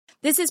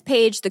This is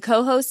Paige, the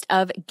co-host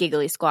of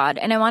Giggly Squad,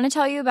 and I want to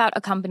tell you about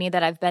a company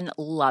that I've been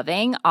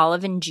loving,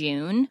 Olive and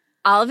June.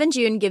 Olive and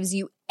June gives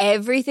you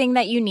everything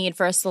that you need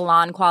for a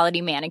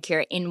salon-quality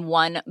manicure in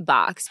one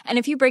box. And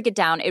if you break it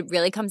down, it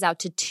really comes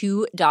out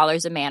to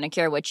 $2 a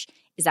manicure, which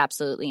is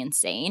absolutely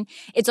insane.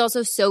 It's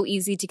also so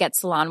easy to get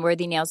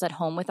salon-worthy nails at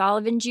home with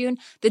Olive and June.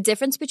 The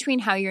difference between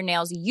how your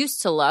nails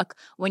used to look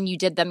when you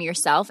did them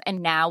yourself and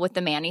now with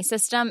the Mani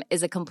system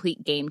is a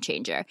complete game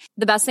changer.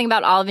 The best thing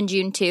about Olive and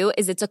June, too,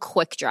 is it's a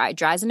quick dry.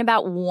 Dries in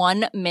about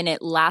 1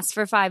 minute, lasts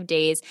for 5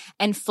 days,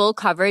 and full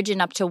coverage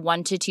in up to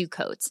 1 to 2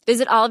 coats.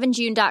 Visit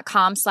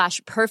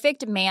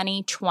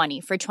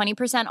oliveandjune.com/perfectmani20 for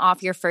 20%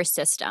 off your first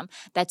system.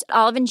 That's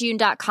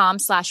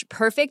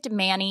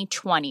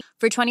oliveandjune.com/perfectmani20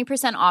 for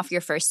 20% off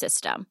your first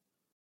system.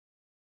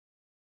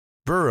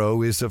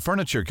 Burrow is a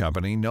furniture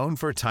company known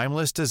for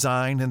timeless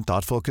design and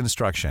thoughtful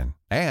construction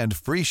and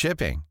free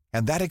shipping,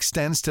 and that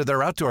extends to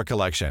their outdoor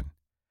collection.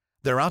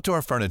 Their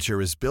outdoor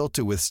furniture is built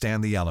to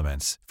withstand the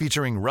elements,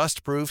 featuring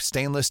rust-proof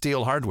stainless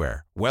steel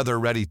hardware,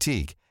 weather-ready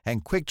teak,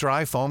 and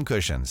quick-dry foam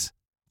cushions.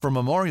 For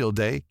Memorial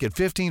Day, get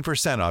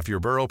 15% off your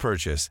Burrow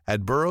purchase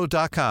at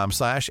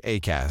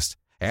burrow.com/acast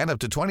and up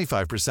to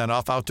 25%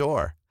 off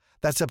outdoor.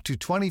 That's up to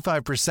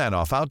 25%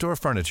 off outdoor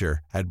furniture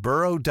at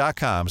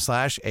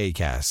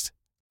burrow.com/acast.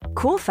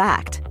 Cool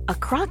fact, a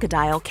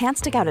crocodile can't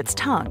stick out its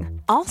tongue.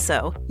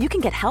 Also, you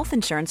can get health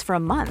insurance for a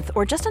month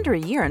or just under a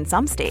year in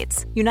some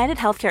states. United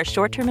Healthcare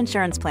short-term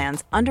insurance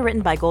plans,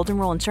 underwritten by Golden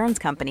Rule Insurance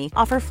Company,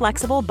 offer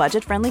flexible,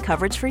 budget-friendly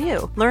coverage for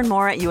you. Learn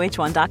more at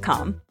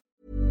uh1.com.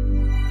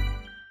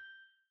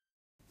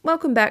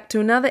 Welcome back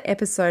to another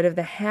episode of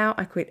the How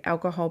I Quit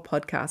Alcohol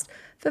podcast.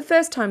 For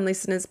first-time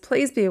listeners,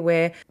 please be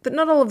aware that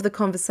not all of the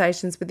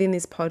conversations within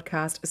this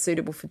podcast are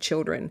suitable for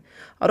children.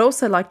 I'd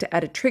also like to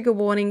add a trigger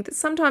warning that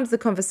sometimes the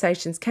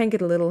conversations can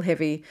get a little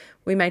heavy.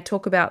 We may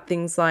talk about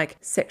things like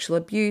sexual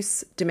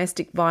abuse,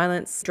 domestic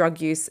violence, drug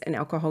use, and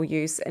alcohol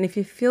use. And if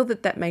you feel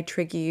that that may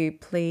trigger you,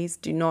 please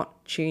do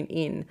not tune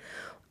in.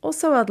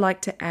 Also, I'd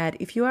like to add,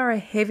 if you are a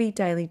heavy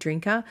daily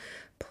drinker,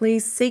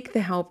 please seek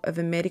the help of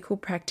a medical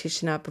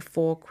practitioner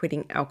before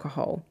quitting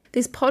alcohol.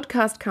 This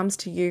podcast comes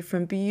to you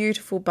from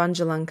beautiful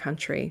Bundjalung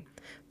country.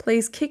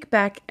 Please kick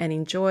back and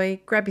enjoy,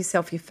 grab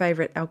yourself your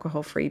favourite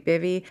alcohol-free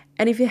bevy,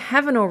 and if you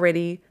haven't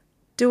already,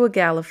 do a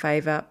gal a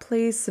favour,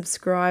 please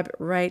subscribe,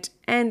 rate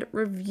and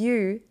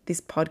review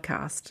this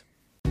podcast.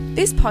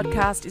 This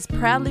podcast is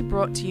proudly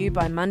brought to you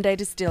by Monday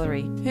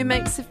Distillery, who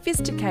make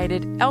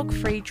sophisticated,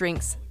 elk-free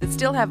drinks that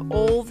still have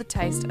all the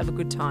taste of a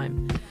good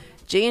time.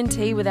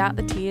 G&T without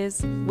the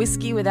tears,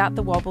 whiskey without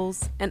the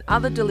wobbles, and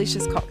other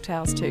delicious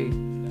cocktails too.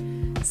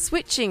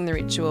 Switching the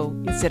ritual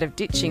instead of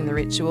ditching the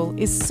ritual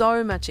is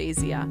so much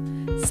easier.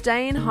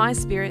 Stay in high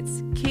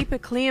spirits, keep a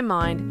clear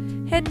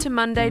mind, head to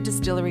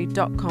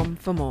mondaydistillery.com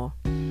for more.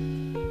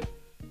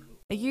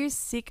 Are you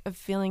sick of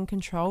feeling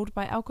controlled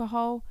by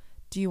alcohol?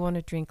 Do you want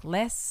to drink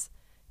less?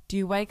 Do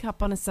you wake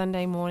up on a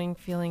Sunday morning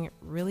feeling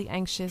really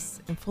anxious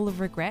and full of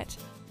regret?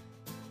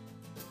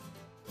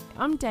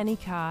 I'm Danny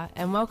Carr,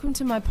 and welcome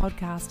to my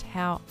podcast,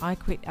 How I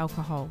Quit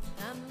Alcohol.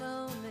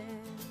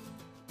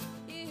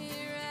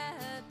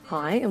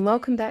 Hi, and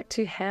welcome back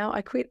to How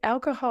I Quit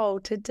Alcohol.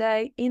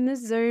 Today in the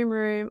Zoom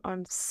room,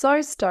 I'm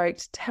so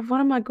stoked to have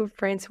one of my good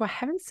friends who I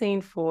haven't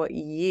seen for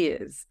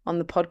years on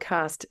the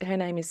podcast. Her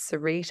name is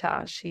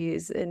Saritah. She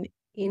is an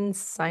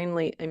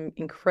insanely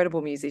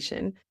incredible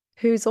musician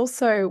who's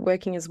also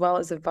working as well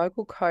as a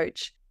vocal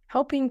coach,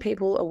 helping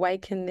people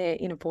awaken their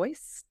inner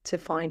voice to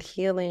find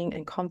healing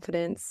and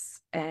confidence.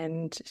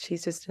 And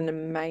she's just an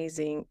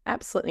amazing,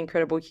 absolutely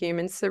incredible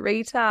human.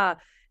 Saritah,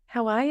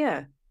 how are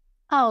you?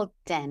 Oh,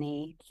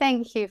 Danny,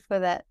 thank you for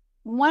that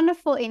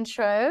wonderful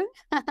intro.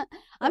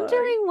 I'm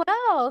doing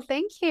well.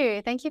 Thank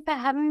you. Thank you for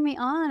having me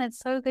on. It's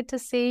so good to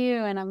see you,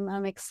 and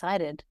I'm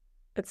excited.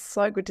 It's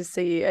so good to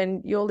see you.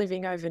 And you're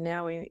living over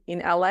now in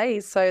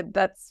LA, so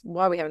that's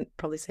why we haven't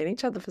probably seen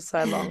each other for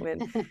so long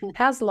then.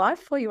 How's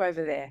life for you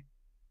over there?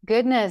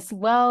 Goodness.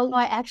 Well,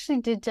 I actually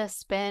did just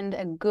spend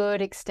a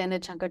good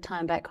extended chunk of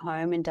time back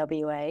home in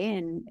WA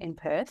in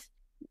Perth,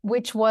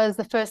 which was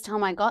the first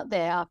time I got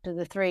there after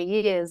the 3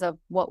 years of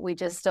what we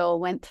just all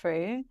went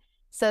through.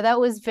 So that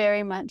was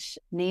very much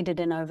needed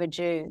and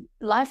overdue.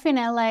 Life in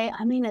LA,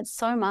 I mean, it's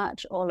so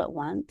much all at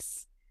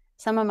once.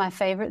 Some of my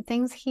favorite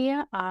things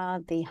here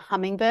are the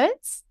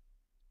hummingbirds.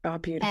 Oh,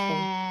 beautiful.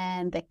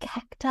 And the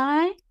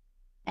cacti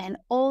and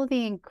all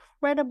the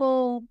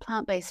incredible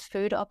plant-based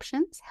food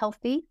options,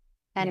 healthy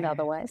and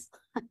otherwise.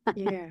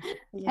 Yeah.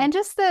 And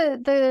just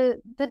the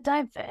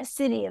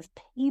diversity of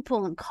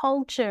people and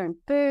culture and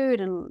food,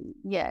 and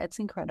it's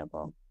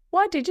incredible.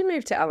 Why did you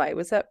move to LA?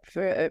 Was that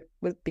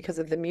because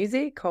of the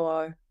music,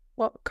 or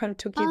what kind of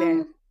took you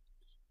there?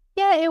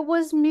 Yeah, it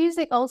was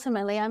music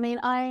ultimately. I mean,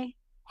 I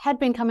had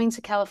been coming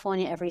to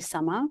California every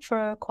summer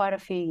for quite a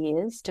few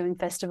years doing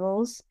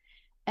festivals,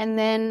 and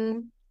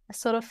then I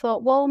sort of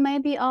thought, well,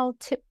 maybe I'll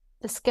tip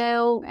the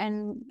scale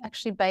and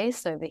actually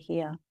base over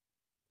here.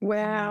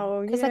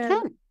 Wow. Because I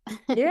can.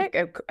 Yeah,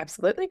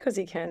 absolutely, because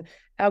you can.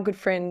 Our good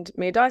friend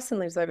Mia Dyson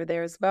lives over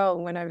there as well,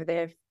 and went over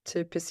there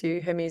to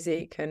pursue her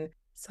music. And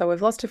so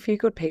we've lost a few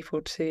good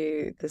people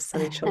to the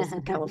sunny shores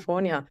of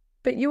California.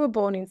 But you were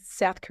born in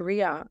South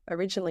Korea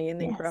originally and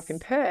then grew up in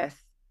Yes,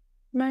 Perth.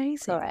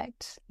 Amazing.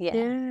 correct. Yeah.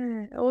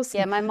 Yeah, Yeah,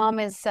 awesome. my mom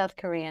is South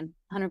Korean,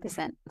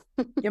 100%.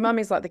 Your mum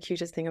is like the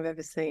cutest thing I've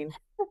ever seen.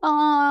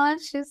 Oh,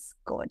 she's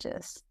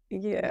gorgeous.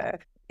 Yeah,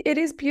 it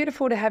is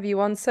beautiful to have you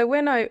on. So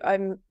when I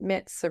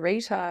met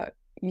Saritah,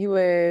 you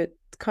were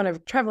kind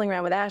of traveling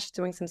around with Ash,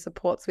 doing some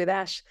supports with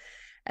Ash.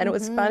 And it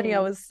was funny, I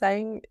Mm-hmm. was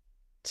saying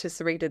to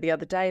Saritah the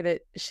other day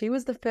that she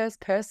was the first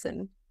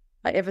person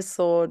I ever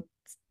saw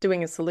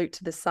doing a salute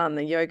to the sun,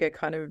 the yoga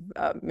kind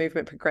of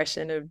movement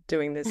progression of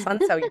doing the sun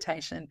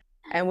salutation.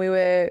 And we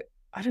were,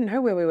 I don't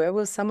know where we were.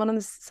 We were somewhere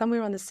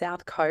on the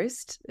south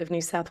coast of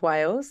New South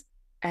Wales,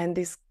 and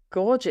this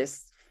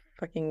gorgeous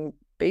fucking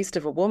beast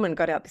of a woman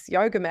got out this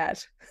yoga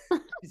mat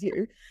with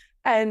you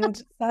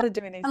and started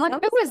doing these I'm like,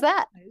 sun who was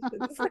that?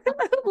 salutations.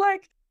 I'm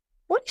like,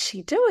 what is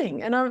she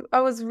doing? And I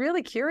was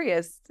really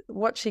curious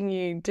watching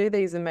you do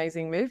these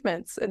amazing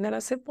movements. And then I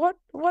said, what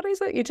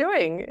is it you're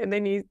doing? And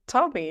then you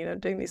told me,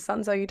 doing these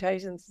sun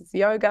salutations, it's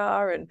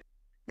yoga. And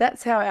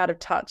that's how out of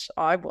touch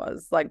I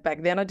was. Like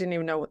back then, I didn't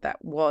even know what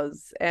that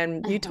was.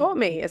 And you taught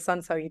me a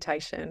sun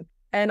salutation.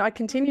 And I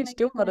continued to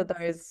do a lot of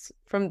those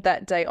from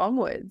that day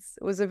onwards.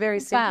 It was a very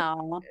simple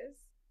Wow. practice.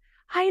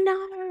 I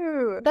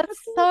know. That's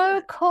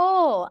so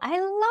cool. I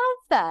love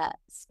that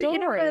But you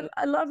know story. what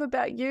I love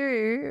about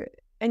you,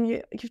 and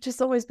you've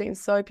just always been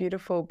so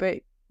beautiful, but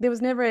there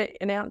was never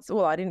an ounce,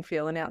 well, I didn't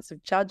feel an ounce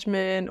of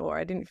judgment, or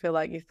I didn't feel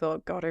like you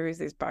thought, God, who is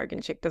this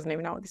bogan chick? Doesn't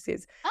even know what this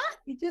is.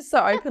 You just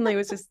so openly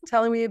was just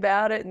telling me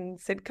about it and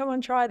said, come on,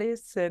 try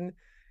this. And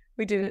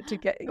we did it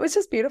together. It was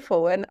just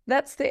beautiful. And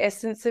that's the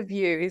essence of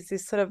you, is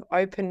this sort of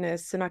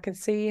openness. And I can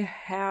see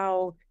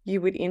how you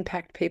would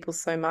impact people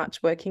so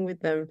much working with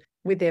them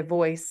with their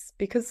voice,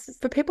 because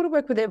for people to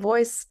work with their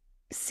voice,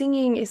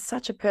 singing is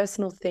such a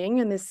personal thing,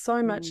 and there's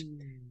so much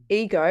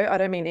ego. I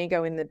don't mean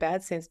ego in the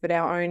bad sense, but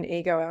our own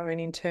ego, our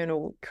own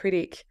internal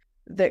critic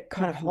that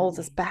kind of holds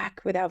us back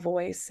with our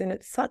voice. And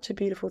it's such a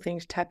beautiful thing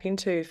to tap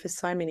into for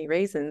so many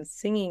reasons.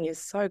 Singing is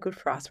so good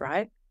for us,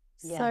 right?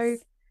 Yes. So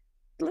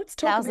let's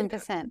talk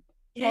 1,000%.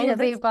 Yeah, All of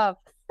the above.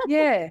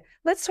 yeah,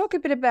 let's talk a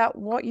bit about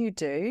what you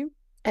do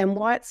and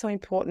why it's so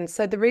important.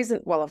 So the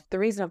reason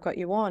I've got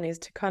you on is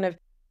to kind of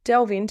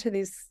delve into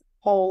this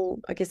whole,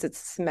 I guess it's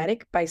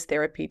somatic-based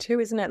therapy too,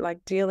 isn't it?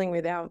 Like dealing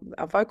with our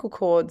vocal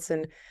cords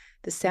and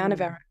the sound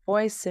of our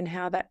voice, and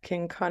how that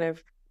can kind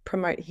of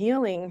promote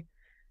healing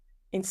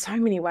in so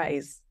many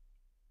ways.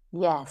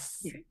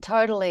 Yes,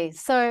 totally.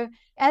 So,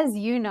 as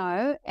you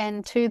know,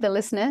 and to the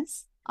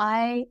listeners,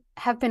 I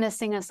have been a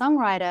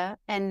singer-songwriter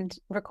and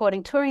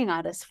recording touring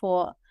artist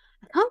for,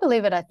 I can't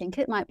believe it, I think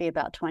it might be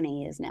about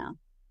 20 years now.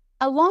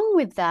 Along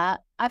with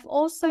that, I've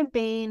also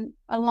been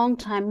a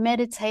long-time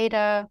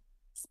meditator,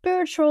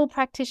 spiritual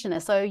practitioner,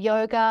 so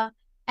yoga,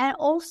 and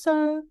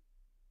also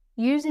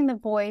using the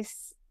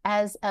voice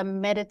as a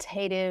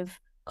meditative,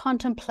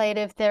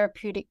 contemplative,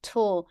 therapeutic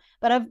tool.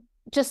 But I've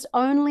just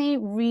only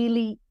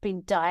really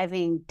been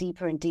diving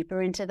deeper and deeper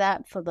into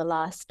that for the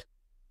last,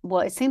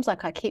 well, it seems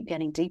like I keep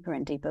getting deeper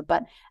and deeper.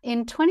 But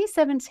in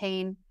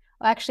 2017,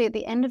 actually at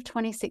the end of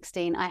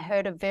 2016, I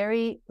heard a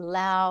very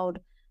loud,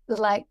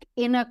 like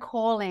inner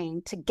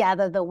calling to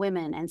gather the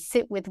women and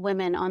sit with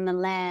women on the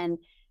land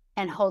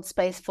and hold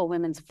space for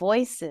women's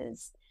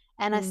voices.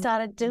 And I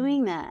started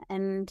doing that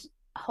and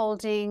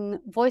holding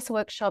voice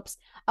workshops.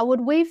 I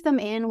would weave them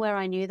in where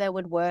I knew they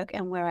would work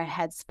and where I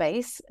had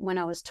space when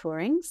I was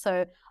touring.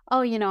 So,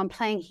 I'm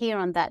playing here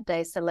on that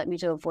day, so let me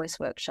do a voice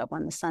workshop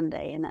on the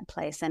Sunday in that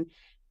place. And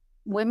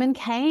women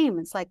came.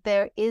 It's like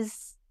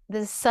there's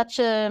such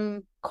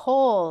a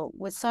call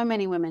with so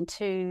many women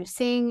to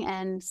sing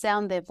and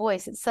sound their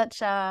voice. It's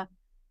such a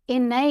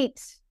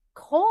innate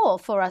call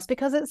for us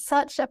because it's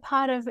such a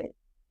part of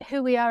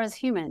who we are as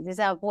humans, is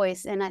our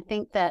voice. And I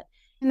think that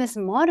in this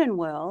modern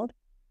world,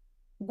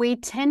 we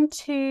tend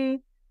to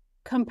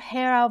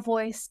compare our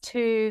voice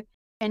to,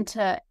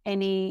 enter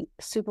any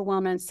super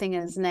well-known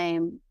singer's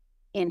name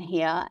in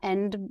here,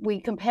 and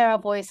we compare our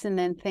voice and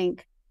then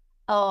think,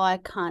 oh, I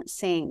can't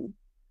sing,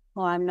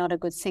 or I'm not a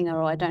good singer,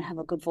 or I don't have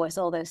a good voice,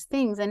 all those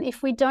things. And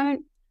if we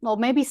don't, well,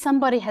 maybe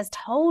somebody has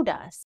told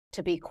us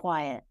to be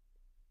quiet,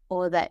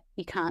 or that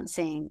you can't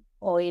sing,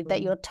 or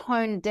that you're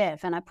tone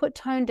deaf. And I put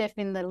tone deaf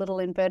in the little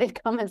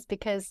inverted commas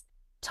because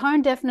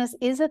tone deafness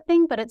is a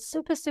thing, but it's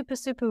super, super,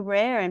 super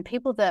rare. And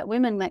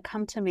women that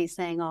come to me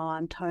saying, oh,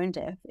 I'm tone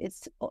deaf,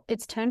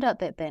 it's turned out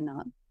that they're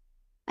not.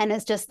 And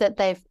it's just that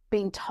they've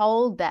been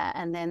told that.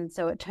 And then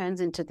so it turns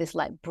into this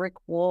like brick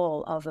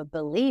wall of a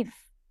belief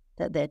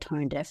that they're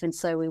tone deaf. And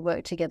so we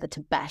work together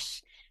to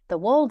bash the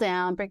wall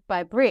down brick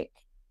by brick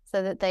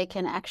so that they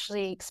can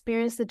actually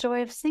experience the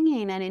joy of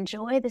singing and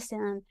enjoy the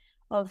sound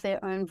of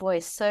their own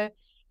voice. So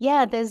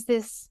yeah, there's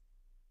this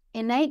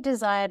innate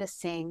desire to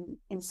sing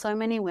in so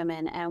many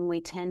women, and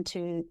we tend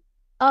to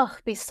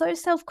be so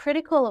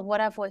self-critical of what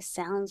our voice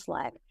sounds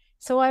like.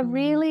 So I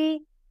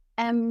really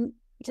am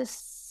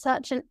just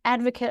such an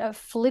advocate of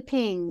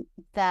flipping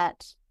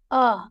that,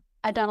 oh,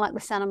 I don't like the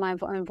sound of my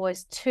own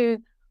voice, to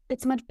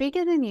it's much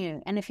bigger than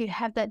you. And if you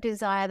have that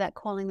desire, that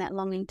calling, that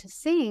longing to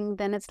sing,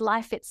 then it's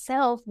life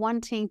itself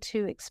wanting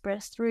to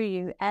express through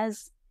you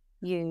as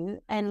you.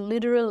 And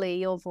literally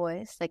your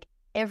voice, like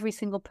every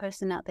single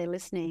person out there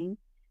listening,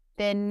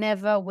 there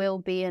never will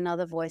be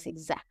another voice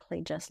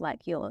exactly just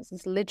like yours.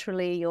 It's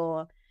literally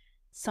your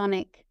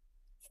sonic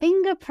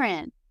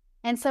fingerprint.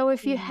 And so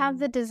if you have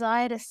the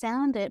desire to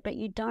sound it, but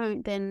you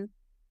don't, then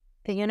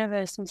the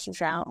universe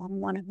misses out on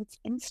one of its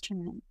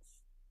instruments.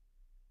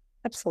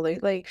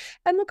 Absolutely.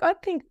 And look, I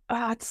think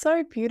it's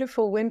so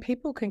beautiful when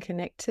people can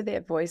connect to their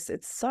voice.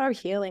 It's so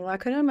healing.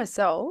 Like I know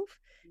myself,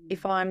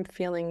 if I'm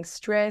feeling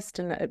stressed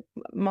and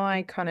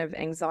my kind of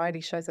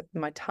anxiety shows up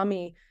in my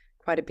tummy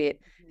quite a bit.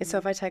 And so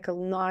if I take a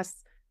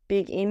nice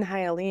big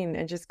inhale in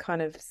and just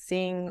kind of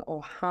sing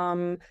or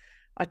hum,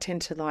 I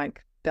tend to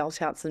like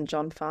belt out some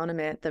John Farnham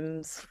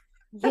anthems.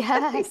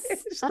 Yes.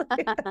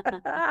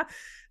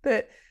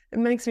 But it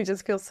makes me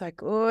just feel so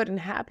good and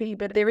happy.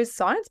 But there is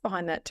science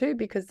behind that too,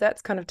 because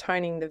that's kind of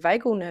toning the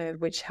vagal nerve,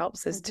 which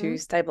helps us to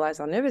stabilize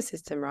our nervous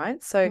system,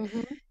 right? So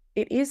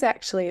it is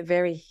actually a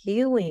very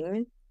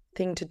healing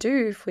thing to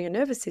do for your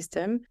nervous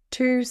system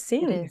to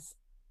sing. It is.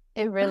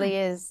 It really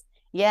is.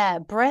 Yeah.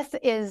 Breath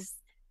is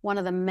one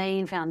of the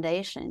main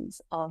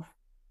foundations of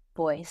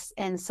voice.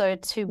 And so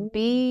to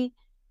be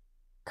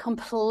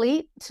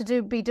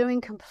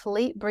doing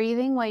complete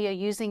breathing where you're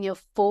using your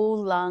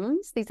full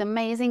lungs, these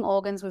amazing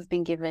organs we've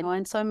been given,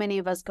 and so many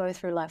of us go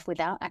through life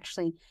without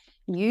actually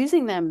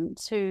using them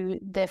to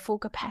their full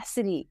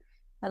capacity.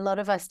 A lot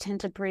of us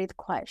tend to breathe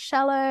quite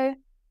shallow.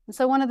 And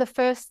so one of the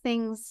first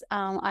things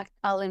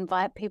I'll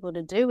invite people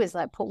to do is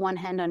like put one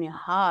hand on your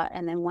heart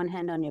and then one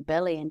hand on your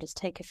belly and just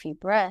take a few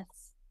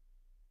breaths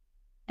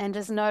and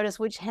just notice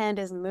which hand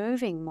is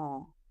moving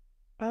more.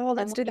 Oh,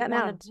 let's do that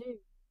now.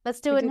 Let's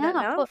do it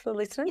now. For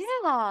listeners.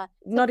 Yeah.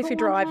 Not if you're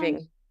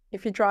driving.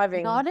 If you're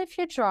driving. Not if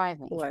you're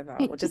driving. Whatever.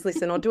 We'll just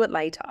listen or do it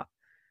later.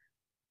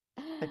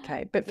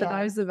 Okay. But for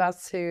those of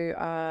us who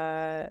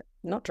are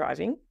not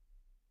driving,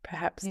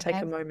 perhaps take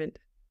a moment.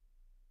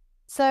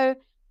 So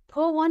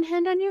put one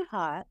hand on your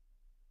heart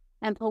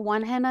and put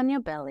one hand on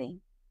your belly,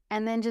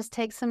 and then just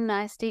take some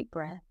nice deep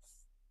breaths.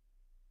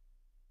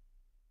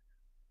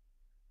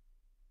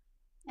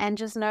 And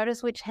just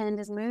notice which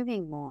hand is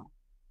moving more.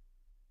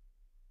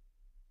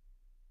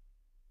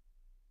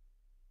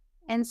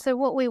 And so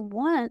what we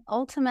want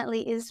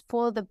ultimately is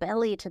for the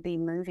belly to be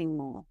moving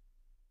more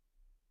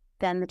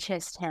than the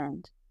chest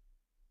hand.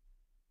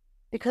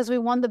 Because we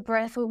want the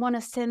breath, we want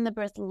to send the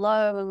breath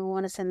low and we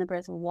want to send the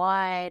breath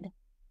wide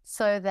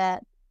so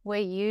that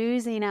we're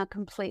using our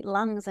complete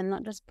lungs and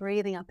not just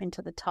breathing up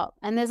into the top.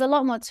 And there's a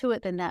lot more to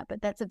it than that,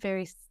 but that's a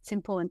very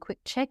simple and quick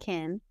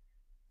check-in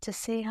to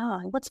see,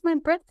 what's my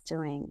breath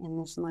doing in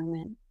this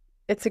moment?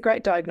 It's a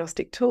great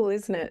diagnostic tool,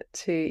 isn't it?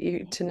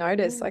 To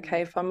notice,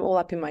 okay, if I'm all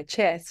up in my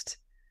chest,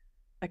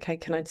 okay,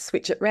 can I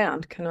switch it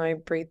round? Can I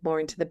breathe more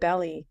into the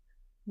belly?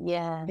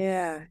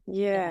 Yes.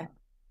 Yeah.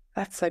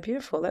 That's so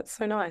beautiful. That's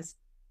so nice.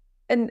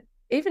 And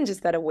even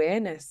just that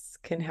awareness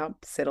can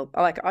help settle.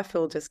 Like I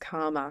feel just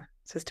calmer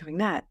just doing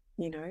that,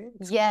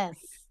 Yes.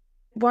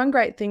 One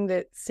great thing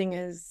that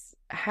singers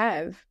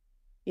have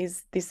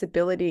is this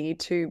ability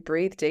to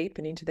breathe deep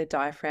and into their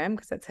diaphragm,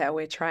 because that's how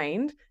we're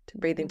trained to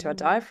breathe into our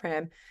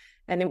diaphragm.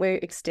 And then we're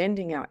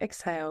extending our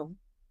exhale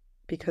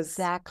because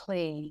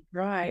exactly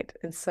right.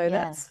 And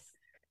so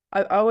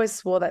I always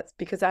swore that's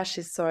because Ash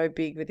is so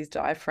big with his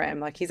diaphragm.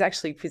 Like he's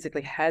actually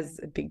physically has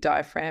a big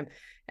diaphragm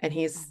and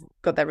he's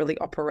got that really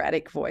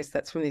operatic voice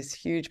that's from this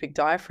huge big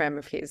diaphragm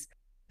of his.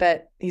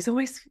 But he's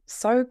always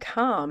so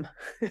calm.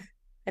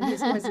 And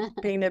he's always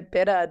been a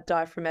better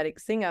diaphragmatic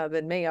singer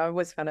than me. I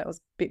always found I was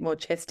a bit more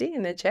chesty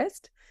in the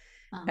chest.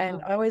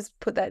 And I always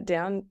put that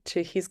down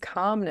to his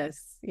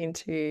calmness,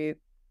 into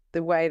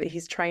the way that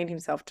he's trained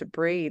himself to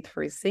breathe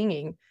for his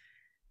singing.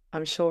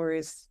 I'm sure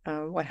is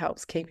what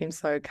helps keep him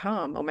so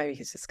calm. Or maybe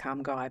he's just a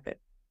calm guy, but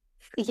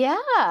yeah,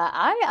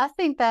 I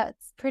think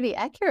that's pretty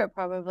accurate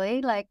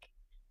probably,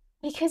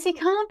 because you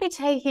can't be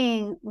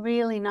taking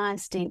really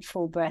nice deep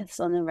full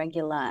breaths on the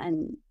regular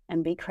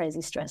and be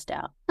crazy stressed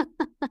out.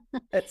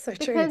 That's so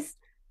true. Because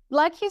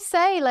like you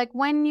say,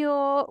 when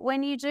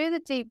you do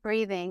the deep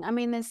breathing, I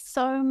mean, there's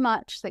so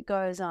much that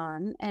goes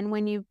on. And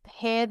when you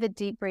pair the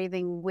deep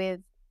breathing with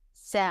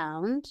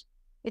sound,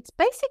 it's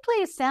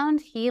basically a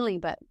sound healing,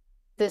 but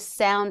the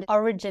sound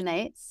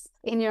originates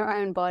in your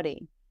own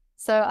body.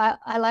 So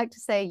I like to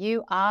say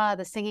you are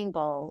the singing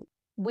bowl.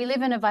 We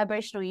live in a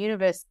vibrational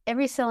universe.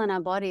 Every cell in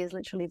our body is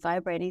literally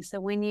vibrating. So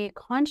when you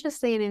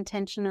consciously and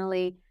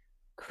intentionally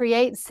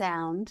create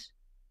sound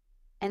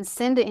and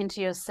send it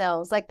into your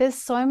cells, there's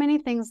so many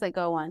things that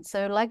go on.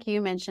 So like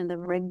you mentioned, the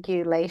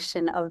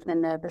regulation of the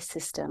nervous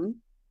system.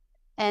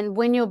 And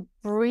when you're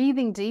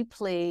breathing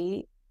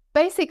deeply,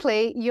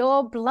 basically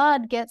your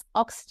blood gets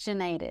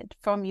oxygenated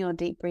from your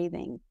deep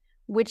breathing,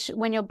 which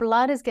when your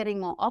blood is getting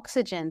more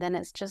oxygen, then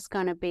it's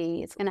going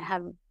to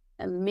have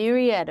a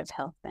myriad of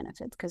health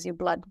benefits because your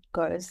blood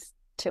goes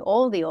to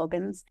all the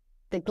organs.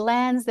 The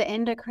glands, the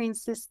endocrine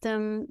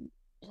system,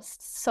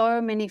 just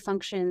so many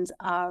functions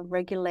are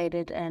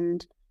regulated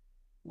and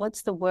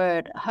what's the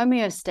word?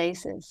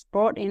 Homeostasis,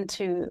 brought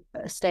into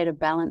a state of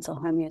balance or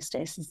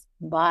homeostasis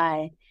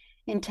by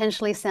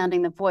intentionally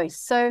sounding the voice.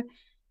 So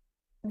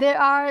there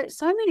are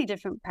so many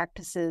different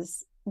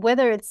practices,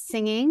 whether it's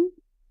singing,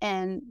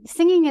 and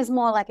singing is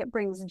more like it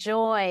brings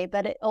joy,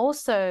 but it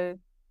also,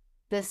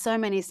 there's so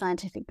many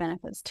scientific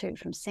benefits too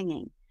from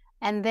singing.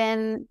 And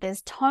then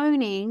there's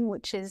toning,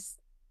 which is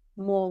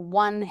more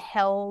one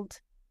held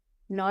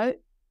note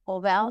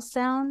or vowel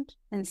sound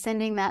and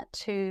sending that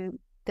to,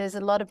 there's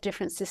a lot of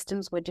different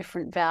systems where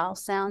different vowel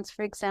sounds,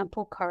 for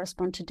example,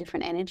 correspond to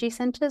different energy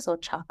centers or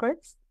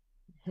chakras.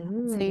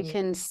 So you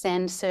can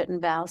send certain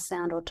vowel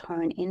sound or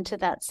tone into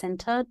that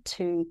center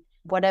to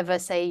whatever,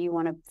 say you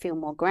want to feel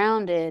more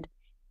grounded,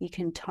 you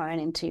can tone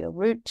into your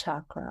root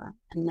chakra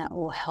and that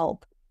will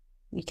help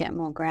you get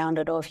more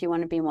grounded. Or if you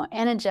want to be more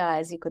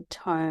energized, you could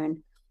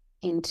tone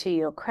into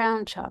your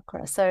crown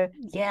chakra. So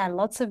yeah,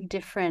 lots of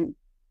different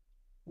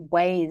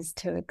ways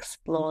to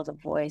explore the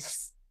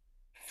voice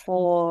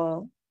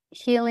for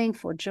healing,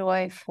 for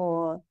joy,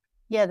 for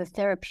the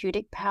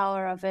therapeutic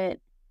power of it,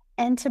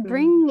 and to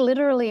bring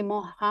literally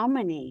more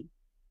harmony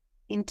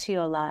into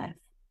your life,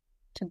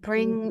 to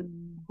bring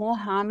more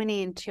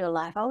harmony into your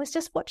life. I was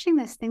just watching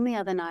this thing the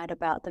other night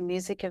about the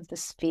music of the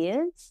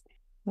spheres,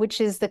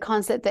 which is the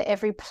concept that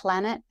every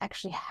planet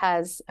actually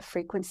has a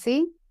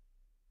frequency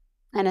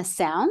and a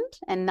sound,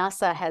 and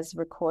NASA has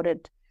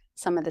recorded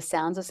some of the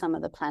sounds of some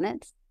of the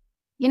planets.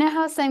 You know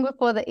how I was saying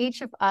before that each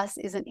of us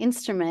is an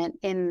instrument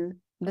in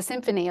the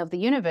symphony of the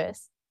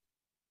universe?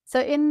 So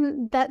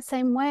in that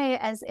same way,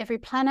 as every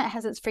planet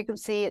has its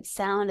frequency, its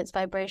sound, its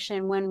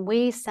vibration, when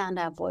we sound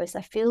our voice,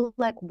 I feel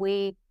like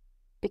we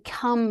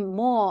become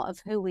more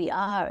of who we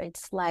are.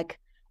 It's like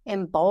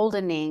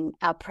emboldening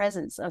our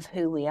presence of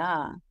who we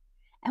are.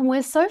 And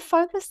we're so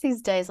focused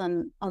these days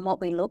on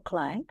what we look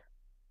like,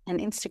 and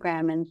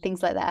Instagram and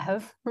things like that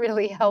have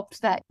really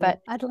helped that. But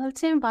I'd love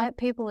to invite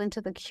people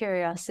into the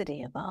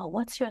curiosity of, oh,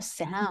 what's your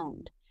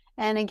sound?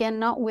 And again,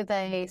 not with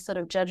a sort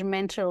of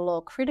judgmental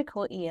or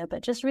critical ear,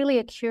 but just really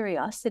a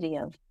curiosity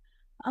of,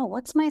 oh,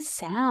 what's my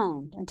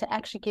sound? And to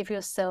actually give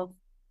yourself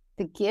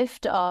the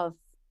gift of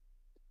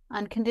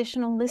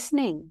unconditional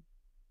listening.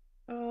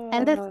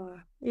 Oh,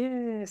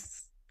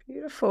 yes,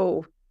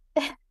 beautiful.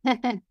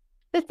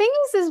 The thing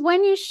is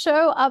when you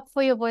show up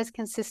for your voice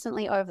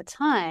consistently over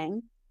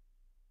time,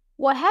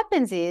 what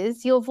happens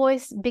is your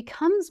voice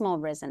becomes more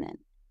resonant.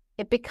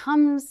 It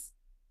becomes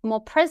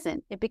more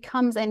present. It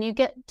becomes, and you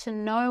get to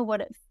know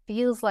what it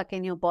feels like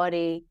in your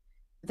body,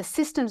 the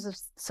systems of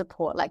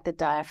support, like the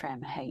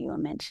diaphragm, how you were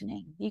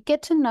mentioning. You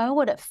get to know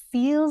what it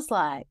feels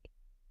like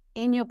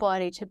in your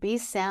body to be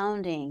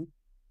sounding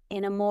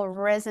in a more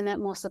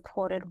resonant, more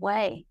supported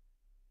way.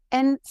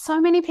 And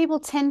so many people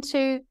tend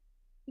to,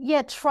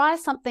 try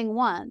something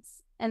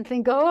once and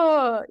think,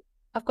 oh,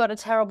 I've got a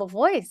terrible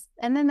voice.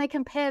 And then they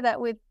compare that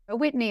with a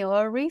Whitney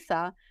or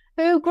Aretha,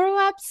 who grew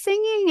up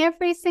singing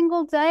every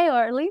single day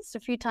or at least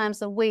a few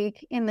times a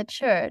week in the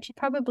church.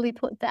 Probably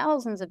put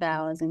thousands of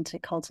hours into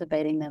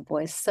cultivating their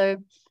voice. So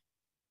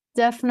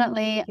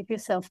definitely give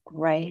yourself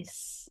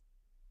grace.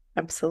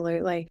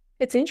 Absolutely.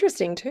 It's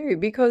interesting too,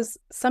 because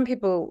some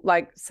people,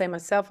 like say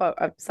myself,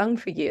 I've sung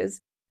for years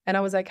and I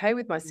was okay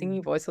with my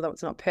singing voice, although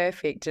it's not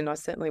perfect. And I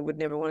certainly would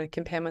never want to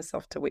compare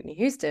myself to Whitney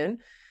Houston,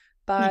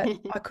 but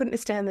I couldn't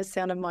stand the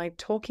sound of my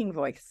talking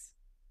voice.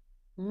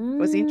 It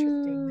was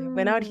interesting.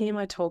 When I'd hear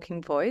my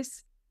talking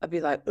voice, I'd be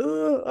like,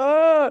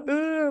 like, but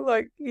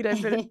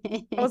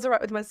I was all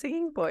right with my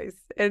singing voice.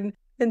 And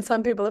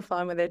some people are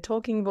fine with their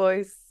talking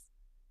voice.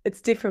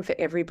 It's different for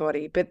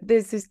everybody. But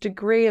there's this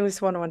degree, and this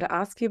is what I wanted to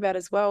ask you about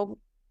as well,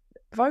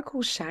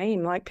 vocal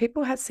shame. Like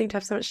people seem to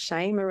have so much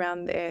shame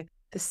around the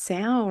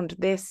sound,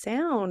 the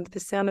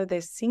sound of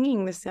their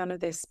singing, the sound of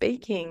their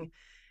speaking,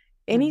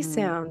 any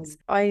sounds.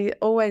 I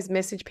always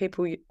message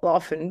people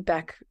often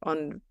back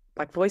on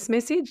like voice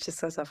message,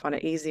 just because I find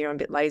it easier. I'm a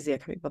bit lazy. I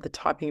can't bother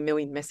typing a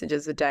million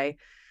messages a day.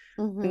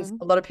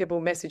 And a lot of people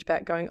message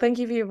back going, thank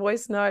you for your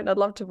voice note, and I'd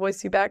love to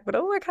voice you back, but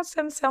I can't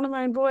stand the sound of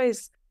my own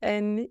voice.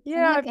 And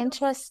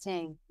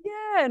interesting.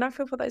 Yeah, and I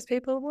feel for those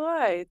people.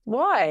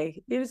 Why?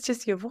 It's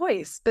just your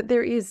voice. But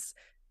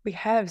we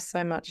have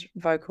so much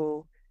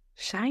vocal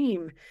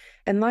shame.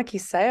 And like you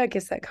say, I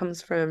guess that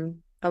comes from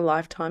a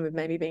lifetime of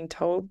maybe being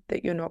told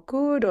that you're not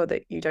good or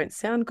that you don't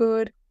sound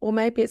good, or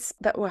maybe it's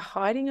that we're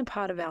hiding a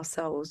part of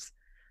ourselves.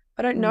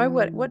 I don't know.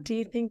 What do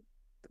you think?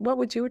 What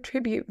would you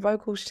attribute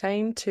vocal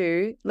shame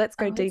to? Let's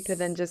go deeper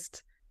than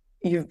just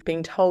you've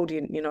been told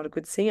you're not a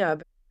good singer.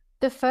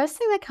 The first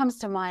thing that comes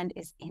to mind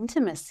is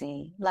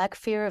intimacy, like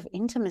fear of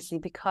intimacy,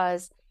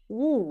 because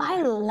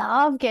I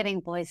love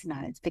getting voice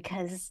notes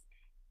because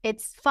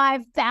it's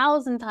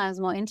 5,000 times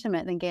more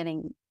intimate than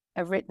getting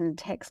a written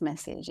text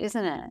message,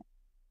 isn't it?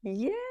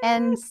 Yes.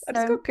 And I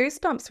just got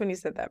goosebumps when you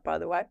said that, by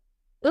the way.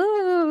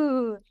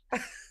 Ooh,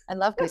 I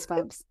love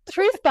goosebumps.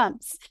 Truth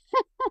bumps.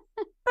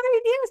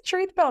 Yes,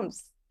 truth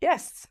bumps.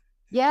 Yes.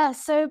 Yeah,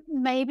 so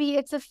maybe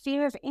it's a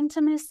fear of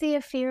intimacy,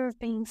 a fear of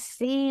being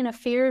seen, a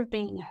fear of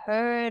being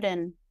heard.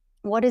 And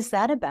what is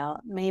that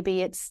about?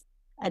 Maybe it's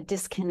a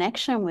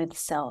disconnection with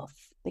self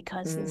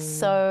because there's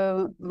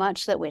so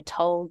much that we're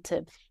told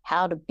to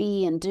how to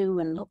be and do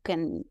and look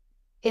and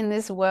in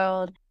this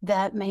world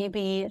that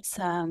maybe it's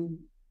a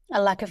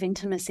lack of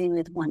intimacy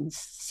with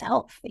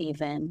oneself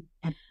even.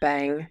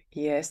 Bang.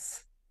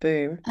 Yes.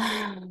 Boom.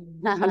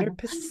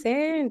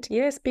 100%.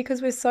 Yes,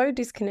 because we're so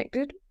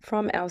disconnected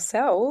from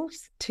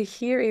ourselves, to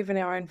hear even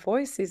our own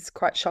voice is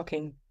quite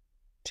shocking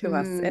to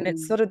us. And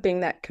it's sort of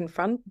being that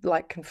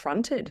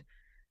confronted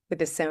with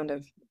the sound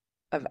of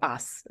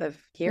us, of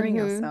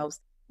hearing ourselves.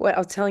 Well, I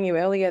was telling you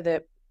earlier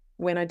that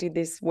when I did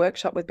this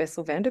workshop with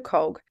Bessel van der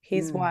Kolk,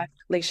 his wife,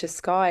 Leisha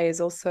Sky,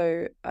 is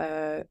also,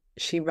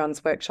 she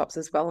runs workshops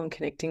as well on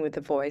connecting with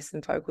the voice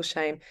and vocal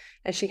shame.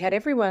 And she had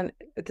everyone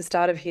at the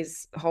start of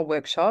his whole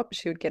workshop,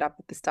 she would get up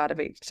at the start of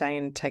each day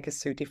and take us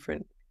through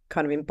different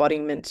kind of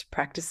embodiment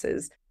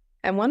practices.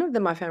 And one of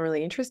them I found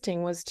really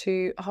interesting was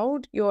to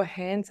hold your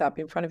hands up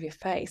in front of your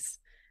face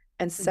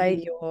and say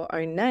your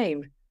own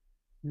name,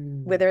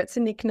 whether it's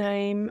a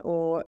nickname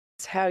or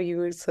it's how you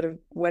would sort of,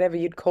 whatever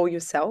you'd call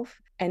yourself,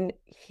 and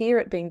hear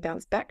it being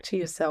bounced back to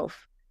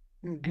yourself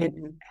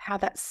and how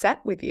that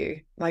sat with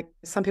you. Like,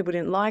 some people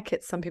didn't like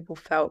it. Some people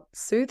felt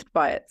soothed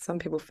by it. Some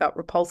people felt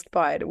repulsed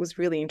by it. It was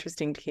really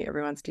interesting to hear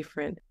everyone's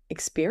different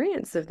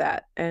experience of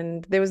that.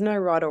 And there was no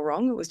right or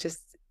wrong. It was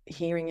just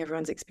hearing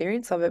everyone's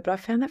experience of it. But I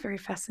found that very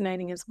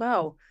fascinating as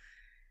well,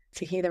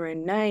 to hear their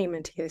own name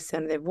and to hear the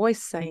sound of their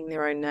voice saying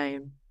their own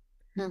name.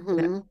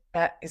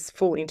 That is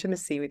full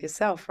intimacy with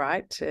yourself,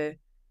 right?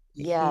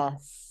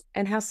 Yes.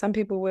 And how some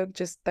people were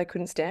just, they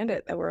couldn't stand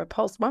it. They were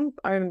repulsed.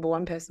 I remember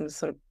one person was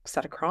sort of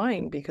started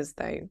crying because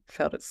they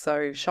felt it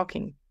so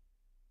shocking.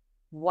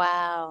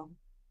 Wow.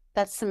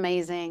 That's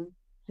amazing.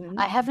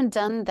 I haven't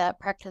done that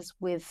practice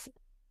with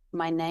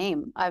my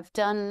name. I've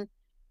done,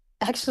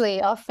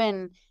 actually,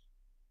 often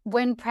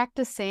when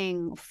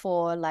practicing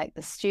for like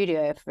the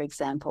studio, for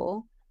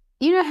example,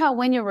 you know how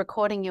when you're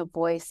recording your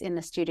voice in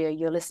the studio,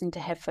 you're listening to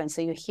headphones,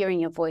 so you're hearing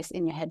your voice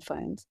in your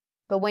headphones.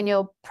 But when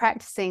you're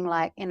practicing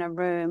like in a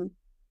room,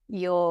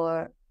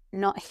 you're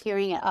not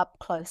hearing it up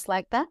close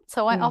like that.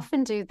 So I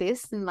often do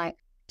this and like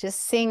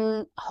just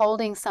sing,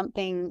 holding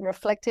something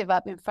reflective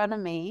up in front of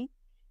me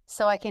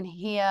so I can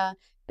hear,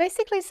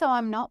 basically so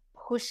I'm not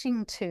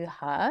pushing too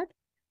hard,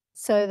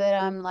 so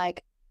that I'm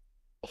like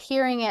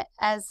hearing it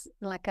as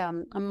like a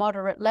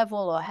moderate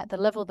level, or at the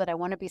level that I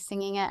want to be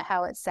singing at,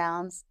 how it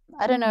sounds.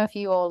 I don't know if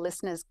you all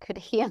listeners could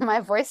hear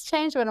my voice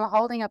change when I'm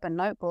holding up a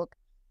notebook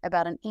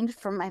about an inch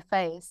from my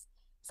face,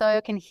 so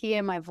I can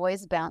hear my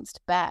voice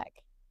bounced back.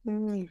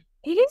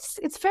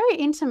 It's very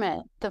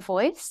intimate, the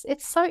voice.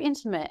 It's so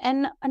intimate.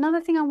 And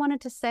another thing I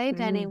wanted to say,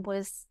 Danny,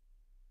 was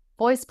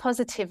voice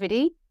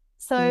positivity.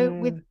 So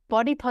with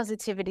body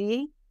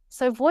positivity,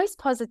 so voice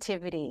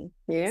positivity.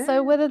 Yeah.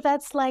 So whether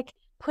that's like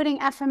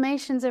putting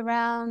affirmations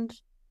around,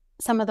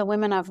 some of the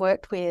women I've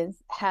worked with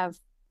have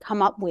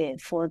come up with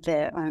for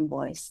their own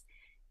voice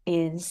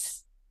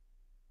is,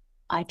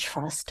 I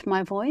trust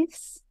my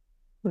voice.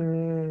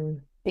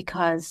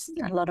 Because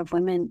a lot of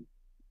women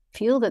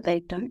feel that they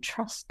don't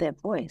trust their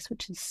voice,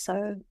 which is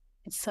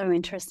it's so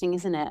interesting,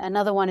 isn't it?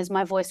 Another one is,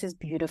 my voice is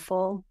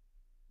beautiful.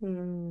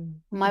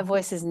 My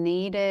voice is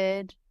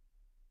needed.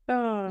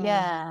 Oh,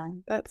 yeah.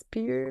 That's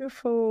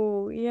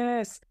beautiful.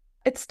 Yes.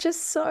 It's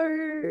just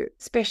so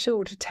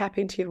special to tap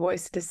into your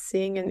voice, to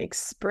sing and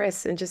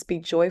express and just be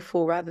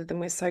joyful rather than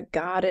we're so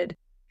guarded.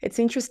 It's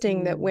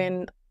interesting that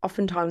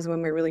oftentimes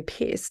when we're really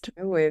pissed,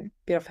 we're a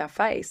bit off our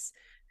face.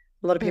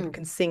 A lot of people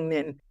can sing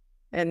then.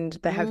 And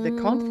they have the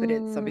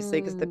confidence,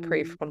 obviously, because the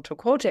prefrontal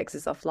cortex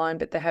is offline,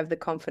 but they have the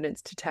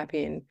confidence to tap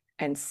in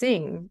and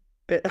sing.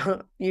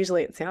 But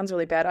usually it sounds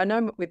really bad. I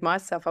know with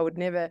myself, I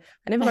never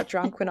got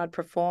drunk when I'd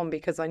perform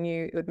because I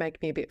knew it would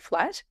make me a bit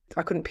flat.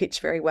 I couldn't pitch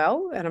very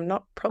well, and I'm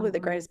not probably the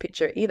greatest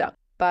pitcher either,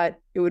 but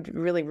it would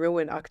really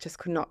ruin. I just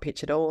could not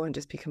pitch at all and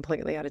just be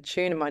completely out of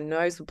tune, and my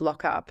nose would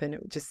block up and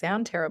it would just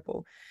sound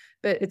terrible.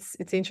 But it's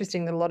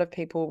interesting that a lot of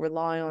people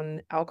rely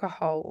on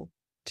alcohol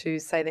to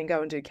say then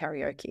go and do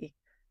karaoke.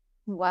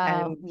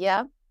 Wow. And,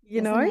 yeah.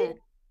 You know? It?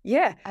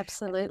 Yeah.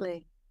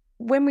 Absolutely.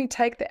 When we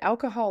take the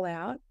alcohol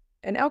out,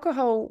 and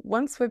alcohol,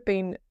 once we've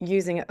been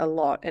using it a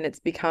lot and it's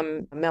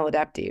become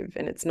maladaptive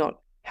and it's not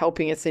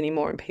helping us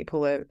anymore and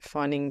people are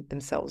finding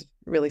themselves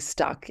really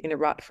stuck in a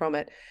rut from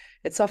it,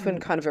 it's often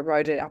kind of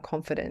eroded our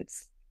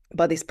confidence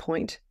by this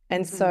point.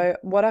 And so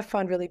what I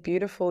find really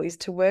beautiful is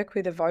to work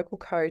with a vocal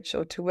coach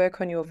or to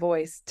work on your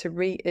voice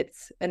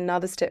it's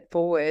another step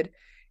forward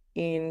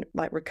in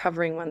like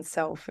recovering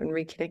oneself and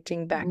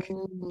reconnecting back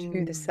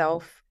to the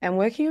self and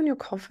working on your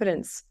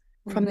confidence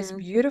from this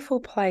beautiful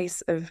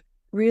place of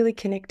really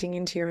connecting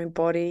into your own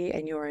body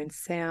and your own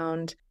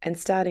sound and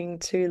starting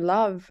to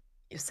love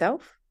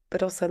yourself,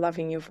 but also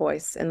loving your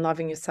voice and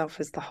loving yourself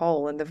as the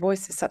whole. And the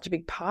voice is such a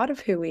big part of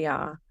who we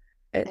are.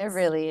 It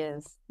really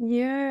is.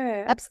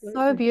 Yeah, That's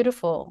absolutely. so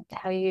beautiful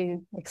how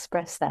you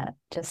express that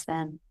just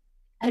then.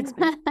 Thanks,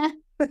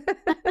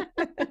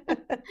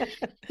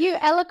 You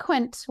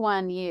eloquent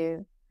one,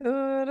 you.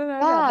 Oh, I don't know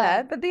about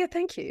that, but yeah,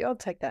 thank you. I'll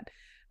take that.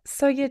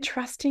 So yeah,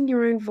 trusting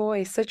your own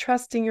voice. So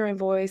trusting your own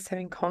voice,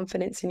 having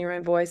confidence in your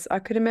own voice. I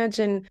could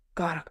imagine,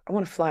 God, I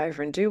want to fly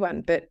over and do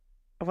one, but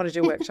I want to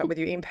do a workshop with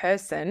you in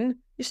person.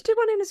 You should do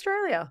one in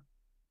Australia.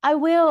 I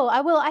will.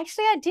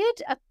 Actually, I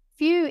did a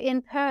few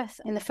in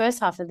Perth in the first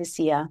half of this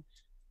year.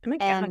 I mean,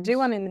 can I do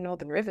one in the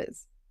Northern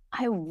Rivers?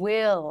 I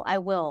will.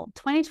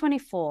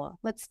 2024.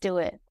 Let's do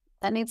it.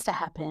 That needs to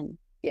happen.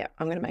 Yeah,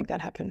 I'm going to make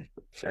that happen.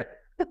 Sure.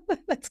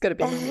 That's got to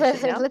be my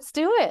mission now. Let's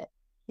do it.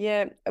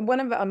 Yeah, one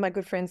of my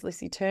good friends,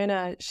 Lissy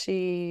Turner,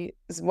 she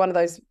is one of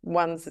those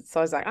ones that's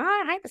always like, oh,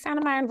 I hate the sound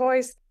of my own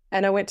voice.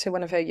 And I went to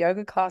one of her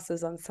yoga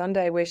classes on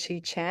Sunday where she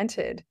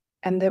chanted,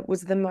 and that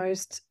was the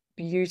most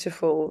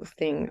beautiful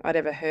thing I'd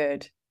ever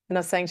heard. And I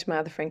was saying to my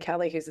other friend,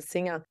 Callie, who's a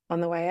singer, on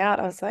the way out,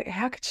 I was like,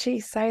 how could she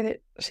say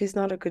that she's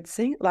not a good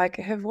singer? Like,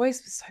 her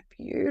voice was so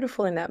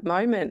beautiful in that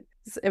moment.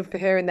 And for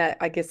her, in that,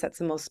 I guess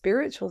that's a more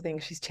spiritual thing.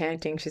 She's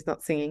chanting, she's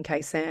not singing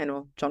Kay-San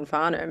or John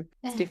Farnham.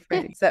 It's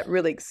different. It's that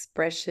real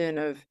expression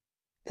of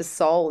the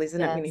soul, isn't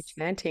it, when you're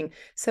chanting?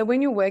 So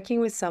when you're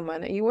working with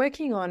someone, are you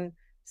working on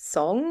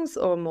songs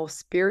or more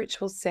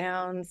spiritual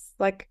sounds?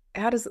 Like,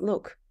 how does it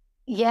look?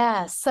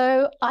 Yeah,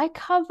 so I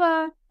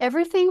cover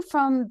everything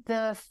from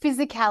the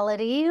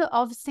physicality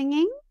of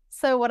singing,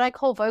 so what I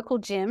call vocal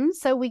gym.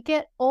 So we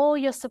get all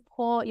your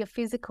support, your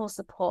physical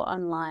support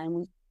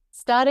online,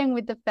 starting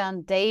with the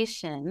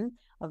foundation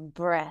of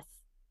breath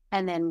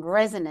and then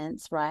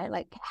resonance, right?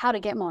 Like how to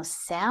get more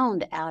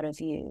sound out of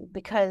you.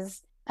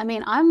 Because, I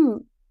mean,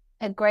 I'm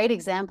a great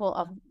example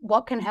of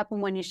what can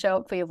happen when you show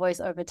up for your voice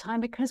over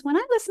time. Because when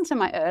I listen to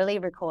my early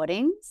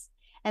recordings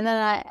and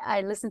then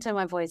I listen to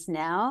my voice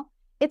now,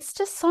 it's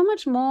just so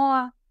much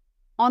more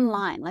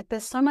online. Like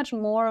there's so much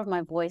more of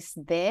my voice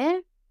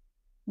there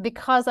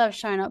because I've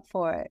shown up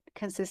for it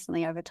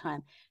consistently over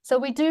time. So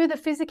we do the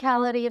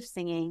physicality of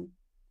singing.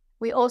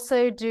 We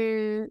also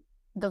do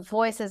the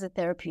voice as a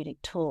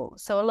therapeutic tool.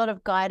 So a lot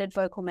of guided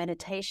vocal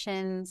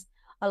meditations,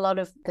 a lot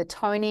of the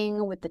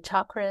toning with the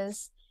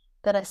chakras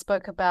that I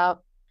spoke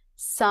about,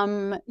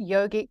 some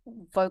yogic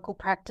vocal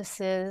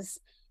practices.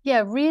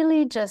 Yeah,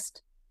 really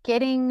just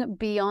getting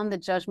beyond the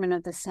judgment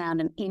of the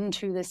sound and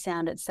into the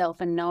sound itself,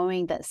 and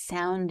knowing that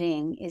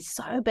sounding is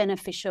so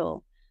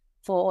beneficial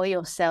for all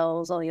your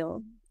cells, all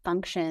your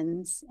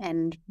functions,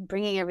 and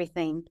bringing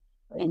everything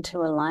into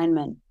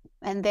alignment.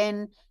 And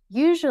then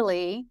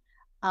usually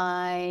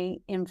I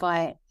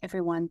invite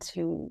everyone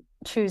to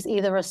choose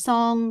either a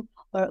song,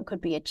 or it could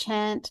be a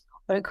chant,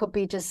 or it could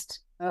be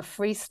just a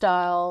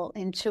freestyle,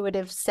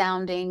 intuitive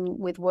sounding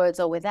with words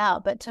or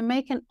without, but to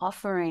make an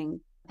offering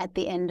at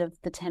the end of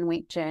the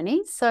 10-week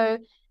journey. So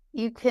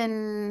you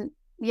can,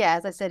 yeah,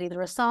 as I said,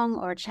 either a song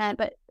or a chant,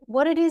 but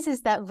what it is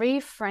that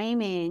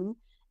reframing.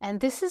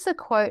 And this is a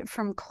quote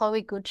from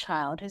Chloe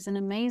Goodchild, who's an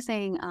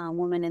amazing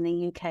woman in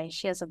the UK.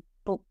 She has a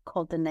book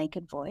called The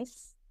Naked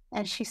Voice.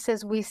 And she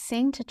says, we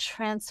sing to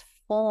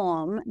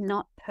transform,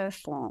 not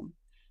perform.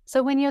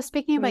 So when you're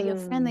speaking about your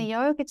friend, the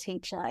yoga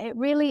teacher, it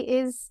really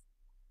is.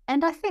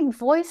 And I think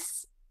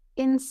voice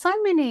in so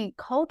many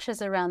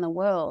cultures around the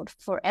world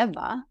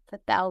forever, for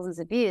thousands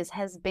of years,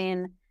 has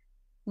been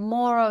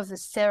more of a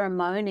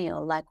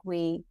ceremonial, like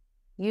we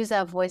use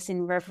our voice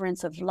in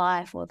reverence of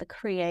life or the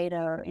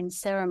creator in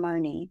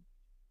ceremony.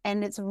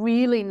 And it's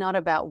really not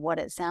about what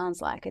it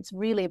sounds like. It's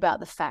really about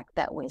the fact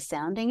that we're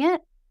sounding it.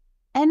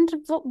 And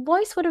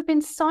voice would have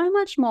been so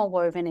much more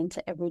woven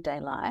into everyday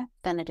life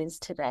than it is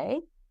today.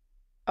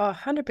 Oh,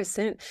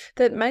 100%.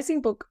 The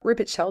amazing book,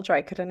 Rupert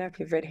Sheldrake, I don't know if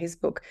you've read his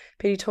book,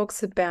 but he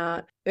talks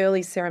about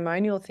early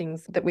ceremonial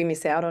things that we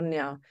miss out on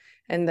now,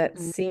 and that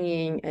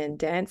singing and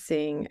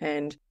dancing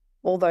and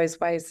all those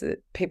ways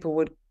that people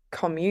would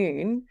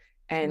commune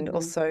and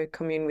also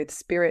commune with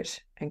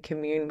spirit and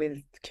commune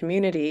with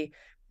community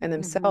and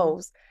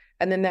themselves.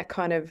 And then that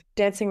kind of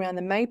dancing around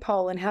the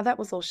maypole, and how that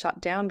was all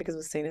shut down because it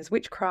was seen as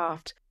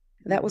witchcraft.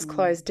 That was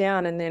closed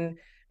down, and then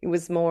it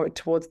was more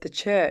towards the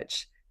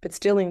church. But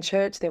still in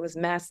church, there was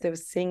mass, there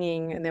was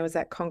singing, and there was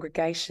that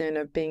congregation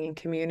of being in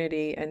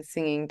community and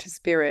singing to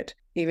spirit,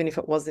 even if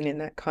it wasn't in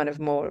that kind of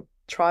more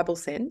tribal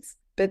sense.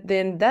 But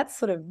then that's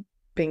sort of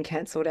being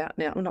cancelled out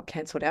now. Well, not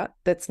cancelled out.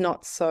 That's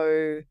not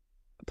so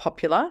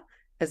popular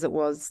as it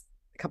was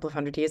a couple of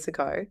hundred years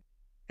ago.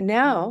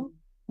 Now,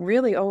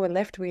 really all we're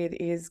left with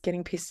is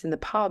getting pissed in the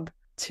pub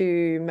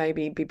to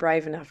maybe be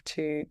brave enough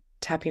to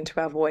tap into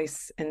our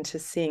voice and to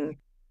sing.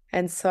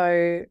 And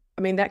so,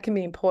 I mean, that can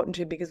be important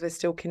too, because we're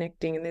still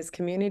connecting and there's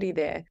community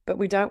there, but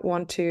we don't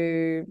want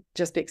to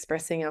just be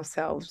expressing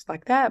ourselves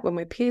like that. When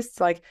we're pissed,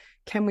 like,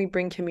 can we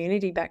bring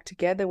community back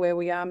together where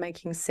we are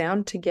making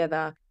sound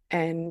together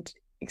and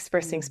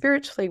expressing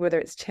spiritually, whether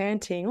it's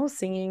chanting or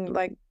singing,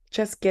 like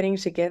just getting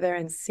together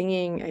and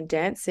singing and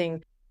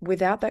dancing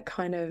without that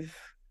kind of,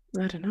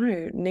 I don't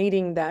know,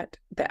 needing that,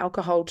 the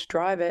alcohol to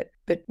drive it,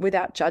 but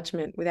without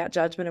judgment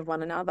of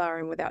one another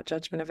and without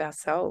judgment of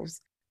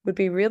ourselves, would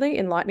be really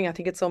enlightening. I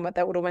think it's almost,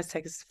 that would almost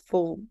take us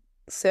full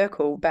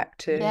circle back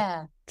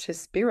to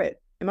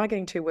spirit. Am I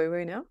getting too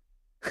woo-woo now?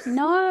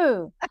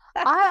 No,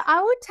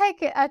 I would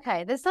take it.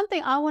 Okay, there's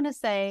something I want to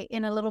say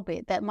in a little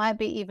bit that might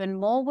be even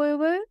more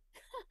woo-woo.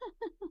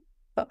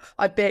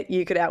 I bet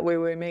you could out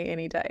woo-woo me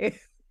any day.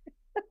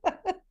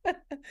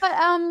 But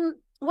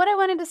what I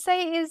wanted to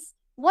say is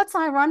what's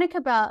ironic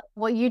about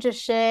what you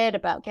just shared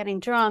about getting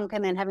drunk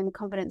and then having the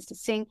confidence to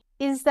sing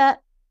is that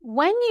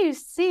when you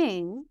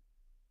sing,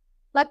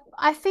 like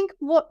I think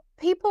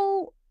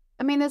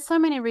there's so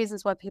many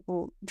reasons why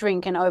people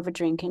drink and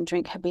overdrink and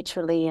drink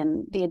habitually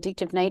and the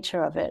addictive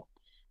nature of it.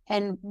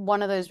 And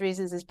one of those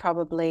reasons is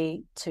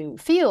probably to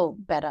feel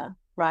better,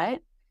 right?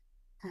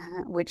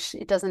 Which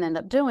it doesn't end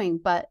up doing.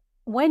 But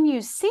when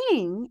you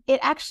sing, it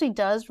actually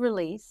does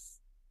release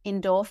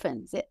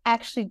endorphins. It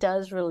actually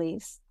does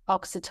release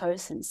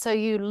oxytocin. So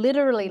you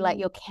literally, like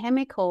your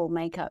chemical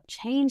makeup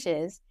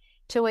changes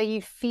to where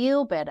you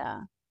feel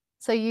better.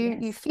 So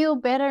you feel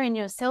better in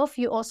yourself.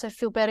 You also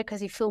feel better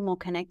because you feel more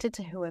connected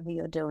to whoever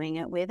you're doing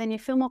it with, and you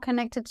feel more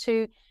connected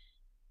to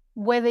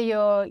whether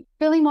you're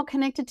feeling more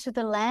connected to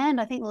the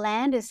land. I think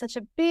land is such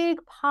a big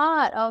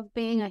part of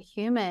being a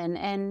human,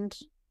 and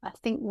I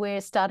think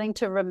we're starting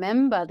to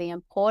remember the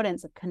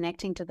importance of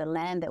connecting to the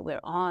land that we're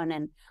on.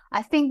 And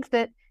I think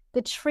that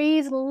the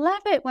trees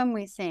love it when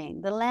we sing.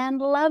 The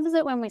land loves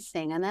it when we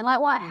sing. And they're like,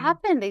 what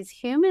happened? These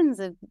humans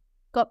have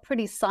got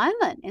pretty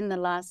silent in the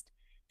last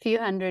few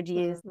hundred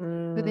years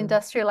with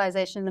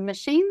industrialization. The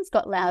machines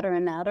got louder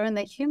and louder and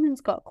the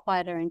humans got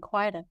quieter and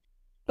quieter.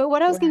 But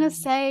what I was going to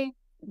say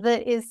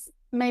that is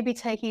maybe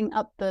taking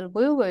up the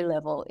woo-woo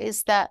level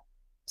is that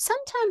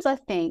sometimes I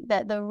think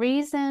that the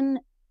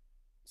reason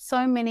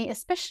so many,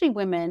 especially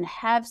women,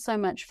 have so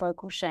much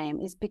vocal shame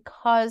is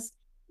because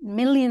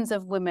millions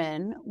of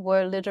women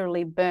were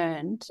literally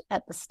burned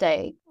at the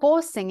stake for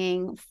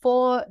singing,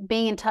 for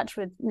being in touch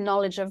with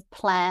knowledge of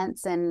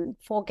plants and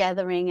for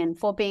gathering and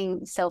for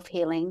being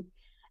self-healing.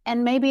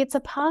 And maybe it's a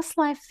past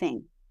life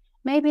thing.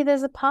 Maybe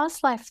there's a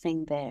past life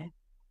thing there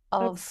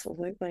of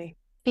Absolutely.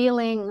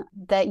 feeling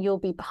that you'll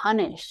be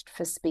punished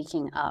for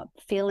speaking up,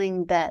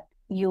 feeling that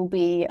you'll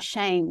be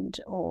shamed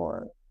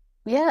or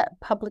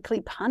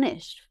publicly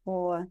punished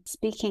for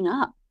speaking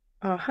up.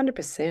 Oh,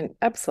 100%.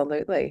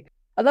 Absolutely.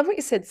 I love what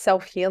you said,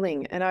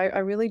 self-healing. And I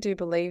really do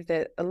believe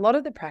that a lot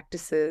of the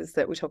practices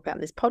that we talk about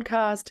in this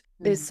podcast,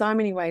 there's so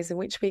many ways in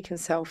which we can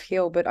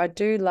self-heal. But I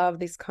do love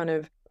this kind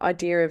of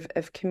idea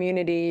of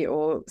community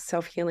or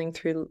self-healing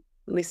through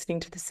listening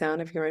to the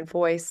sound of your own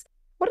voice.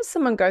 What does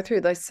someone go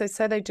through? So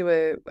say they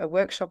do a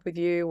workshop with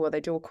you or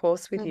they do a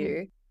course with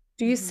you.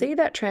 Do you see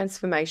that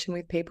transformation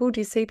with people?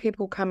 Do you see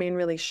people come in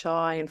really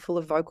shy and full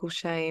of vocal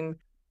shame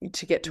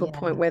to get to a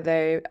point where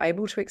they're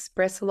able to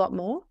express a lot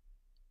more?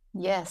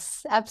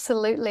 Yes,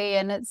 absolutely.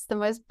 And it's the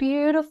most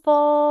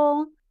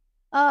beautiful,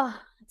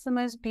 it's the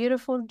most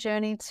beautiful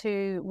journey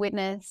to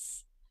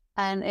witness.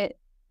 And it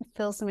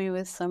fills me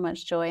with so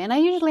much joy. And I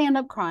usually end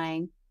up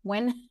crying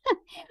when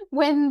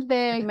when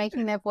they're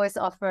making their voice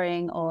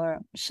offering or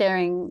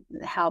sharing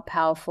how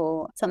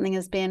powerful something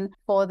has been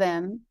for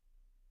them.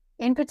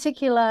 In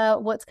particular,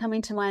 what's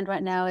coming to mind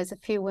right now is a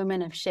few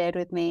women have shared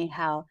with me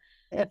how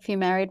a few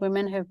married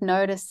women have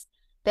noticed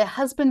their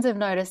husbands have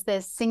noticed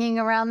they're singing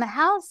around the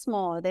house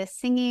more. They're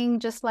singing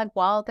just like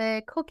while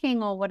they're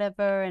cooking or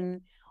whatever.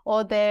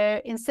 Or they're,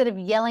 instead of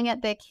yelling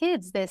at their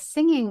kids, they're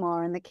singing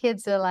more and the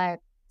kids are like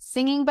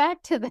singing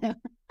back to them.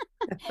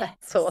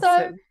 That's awesome.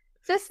 So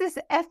just this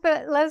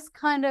effortless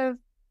kind of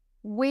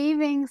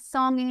weaving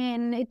song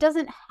in. It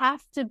doesn't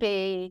have to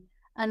be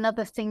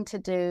another thing to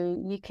do.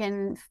 You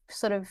can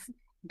sort of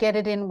get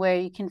it in where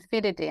you can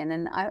fit it in.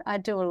 And I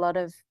do a lot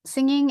of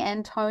singing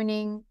and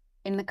toning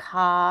in the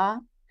car.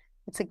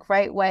 It's a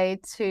great way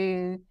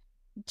to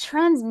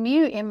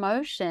transmute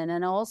emotion.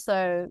 And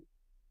also,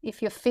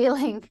 if you're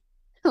feeling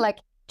like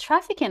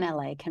traffic in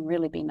LA can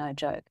really be no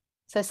joke.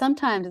 So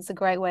sometimes it's a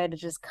great way to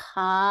just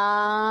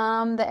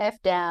calm the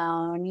F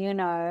down,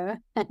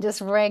 and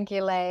just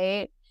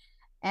regulate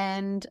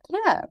and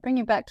bring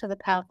you back to the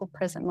powerful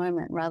present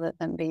moment rather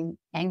than being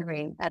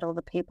angry at all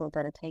the people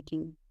that are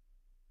taking.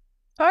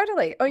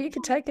 Totally. Oh, you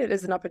could take it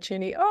as an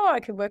opportunity. Oh, I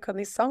could work on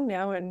this song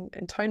now and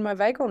tone my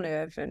vagal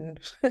nerve and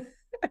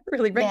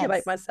really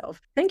regulate myself.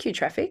 Thank you,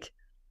 Traffic.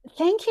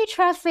 Thank you,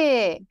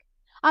 Traffic.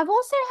 I've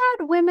also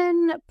had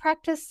women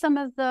practice some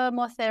of the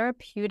more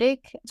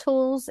therapeutic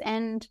tools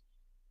and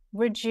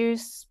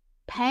reduce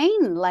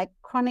pain, like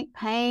chronic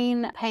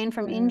pain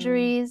from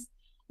injuries.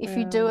 If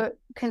you do it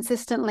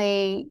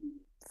consistently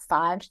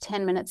 5 to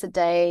 10 minutes a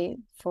day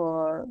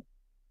for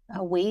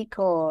a week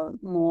or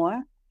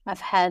more, I've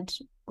had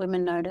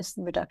women notice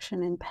the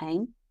reduction in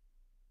pain.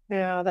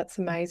 Yeah, that's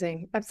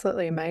amazing.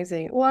 Absolutely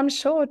amazing. Well, I'm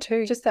sure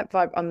too, just that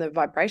vibe on the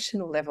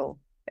vibrational level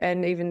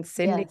and even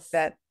sending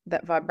that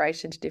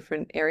vibration to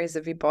different areas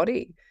of your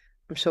body,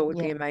 I'm sure would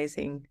be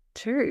amazing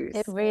too.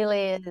 It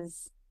really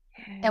is.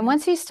 And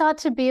once you start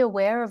to be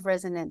aware of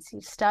resonance,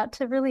 you start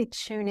to really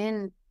tune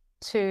in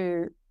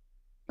to,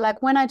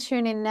 like when I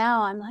tune in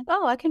now, I'm like,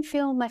 oh, I can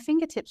feel my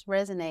fingertips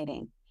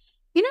resonating.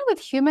 With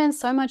humans,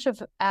 so much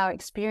of our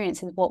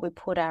experience is what we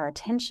put our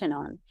attention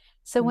on.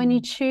 So when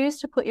you choose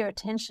to put your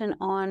attention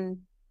on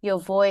your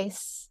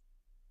voice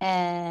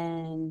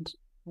and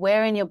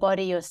where in your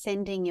body you're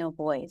sending your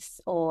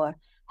voice, or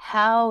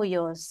how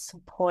you're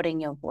supporting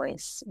your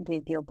voice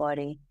with your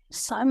body.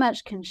 So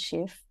much can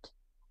shift.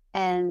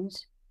 And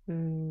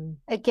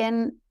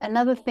again,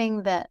 another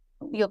thing that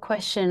your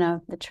question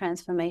of the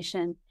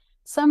transformation,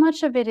 so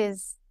much of it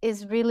is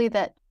really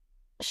that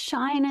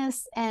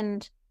shyness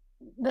and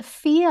the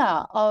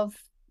fear of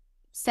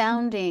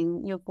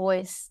sounding your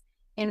voice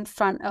in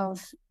front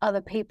of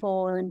other people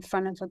or in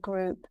front of a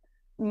group,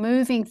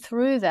 moving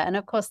through that. And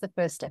of course, the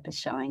first step is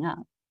showing up.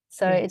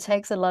 So it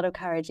takes a lot of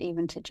courage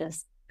even to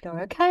just go,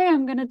 okay,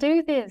 I'm going to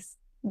do this.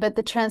 But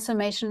the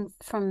transformation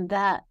from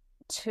that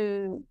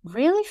to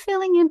really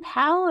feeling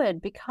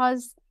empowered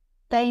because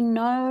they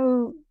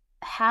know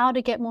how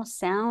to get more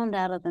sound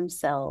out of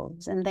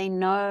themselves, and they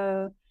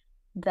know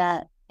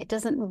that it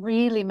doesn't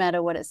really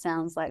matter what it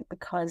sounds like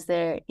because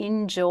they're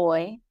in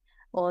joy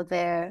or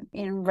they're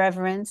in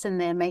reverence and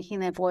they're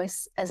making their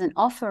voice as an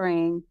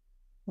offering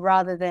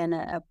rather than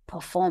a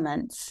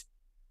performance.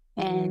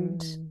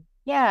 And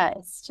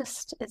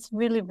it's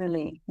really,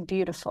 really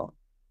beautiful.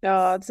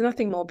 Oh, it's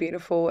nothing more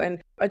beautiful.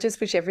 And I just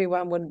wish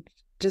everyone would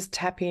just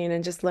tap in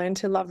and just learn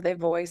to love their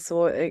voice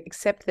or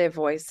accept their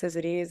voice as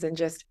it is and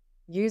just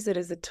use it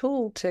as a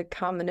tool to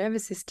calm the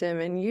nervous system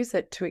and use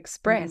it to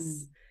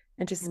express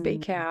and to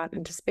speak out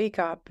and to speak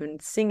up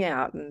and sing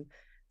out and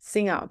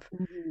sing up.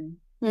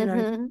 You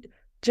know,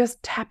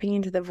 just tapping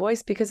into the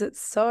voice because it's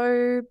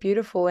so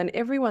beautiful, and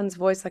everyone's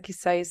voice, like you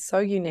say, is so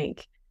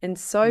unique and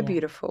so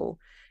beautiful.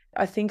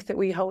 I think that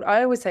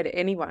I always say to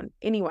anyone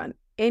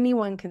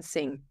can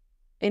sing.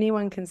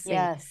 Anyone can sing.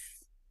 Yes.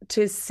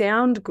 To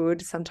sound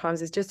good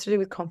sometimes is just to do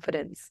with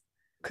confidence,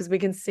 because we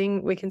can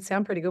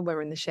sound pretty good when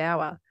we're in the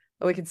shower,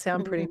 or we can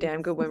sound pretty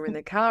damn good when we're in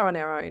the car on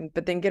our own,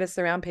 but then get us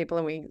around people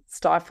and we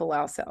stifle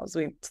ourselves.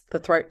 The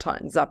throat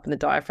tightens up and the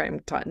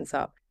diaphragm tightens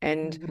up.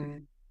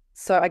 And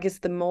so I guess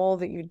the more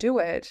that you do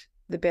it,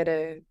 the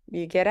better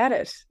you get at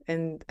it.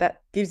 And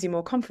that gives you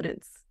more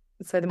confidence.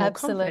 So the more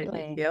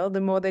confident you feel,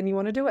 the more then you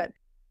want to do it.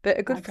 But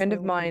a good friend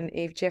of mine,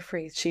 Eve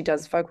Jeffries, she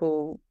does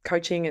vocal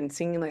coaching and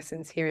singing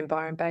lessons here in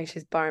Byron Bay.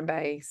 She's Byron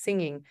Bay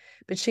singing,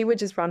 but she would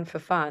just run for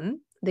fun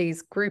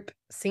these group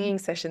singing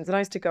sessions. And I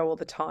used to go all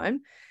the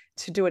time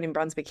to do it in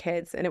Brunswick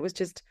Heads. And it was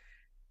just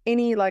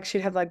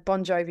she'd have like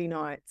Bon Jovi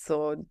nights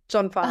or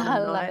John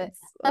Farnham nights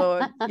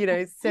or,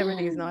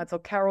 70s nights or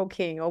Carole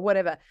King or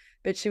whatever.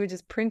 But she would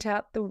just print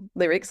out the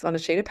lyrics on a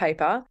sheet of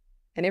paper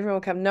and everyone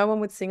would come. No one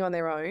would sing on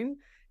their own.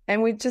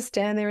 And we'd just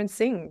stand there and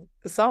sing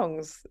the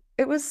songs.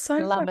 It was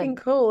so fucking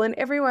cool. And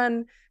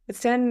everyone would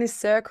stand in this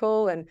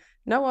circle and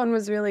no one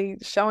was really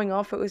showing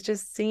off. It was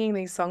just singing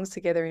these songs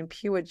together in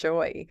pure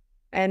joy.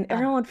 And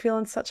everyone would feel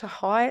on such a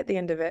high at the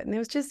end of it. And there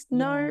was just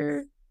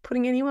no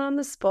putting anyone on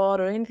the spot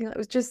or anything. It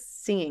was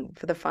just singing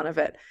for the fun of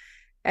it.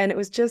 And it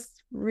was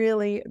just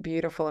really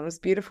beautiful. And it was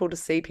beautiful to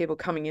see people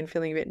coming in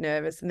feeling a bit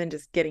nervous and then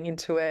just getting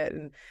into it.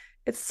 And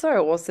it's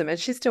so awesome. And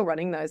she's still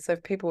running those. So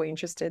if people were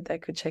interested, they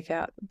could check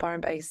out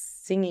Byron Bay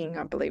Singing,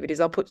 I believe it is.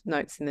 I'll put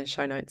notes in the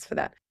show notes for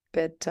that.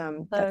 But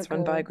that's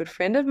run by a good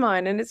friend of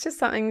mine. And it's just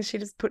something she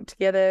just put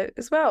together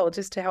as well,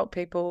 just to help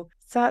people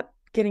start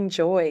getting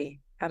joy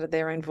out of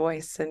their own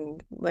voice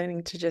and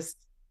learning to just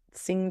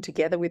sing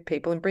together with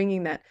people and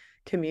bringing that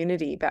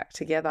community back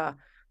together.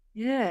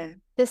 Yeah.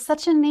 There's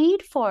such a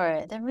need for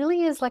it. There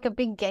really is like a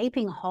big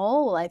gaping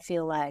hole, I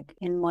feel like,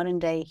 in modern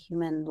day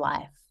human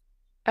life.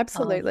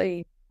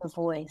 Absolutely. The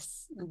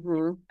voice.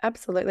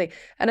 Absolutely.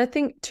 And I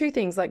think two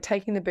things, like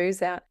taking the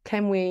booze out.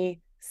 Can we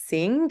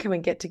sing? Can we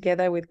get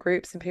together with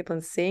groups and people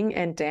and sing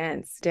and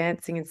dance?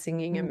 Dancing and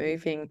singing and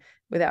moving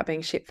without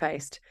being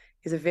shit-faced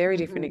is a very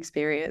different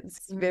experience.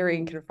 It's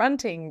very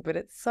confronting, but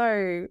it's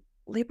so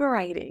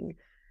liberating.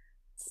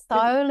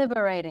 So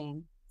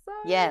liberating.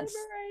 Yes.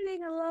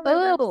 Liberating. I love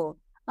it. Oh,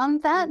 on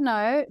that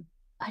note,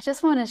 I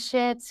just want to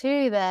share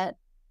too that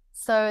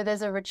so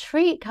there's a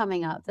retreat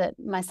coming up that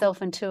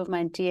myself and two of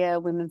my dear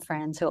women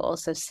friends who are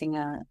also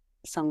singer,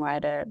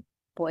 songwriter,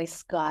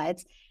 voice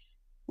guides,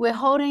 we're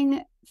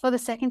holding for the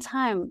second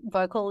time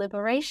vocal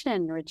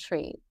liberation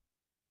retreat.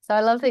 So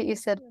I love that you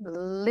said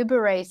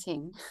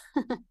liberating.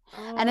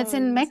 And it's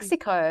in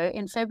Mexico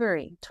in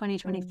February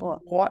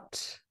 2024.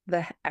 What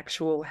the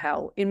actual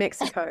hell? In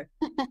Mexico?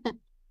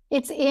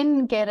 It's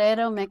in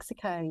Guerrero,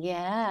 Mexico.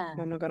 Yeah.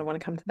 Oh my God, I want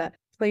to come to that.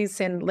 Please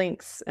send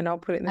links and I'll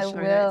put it in the show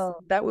will.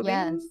 notes. That would be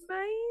amazing.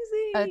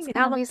 Oh, it's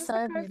going to be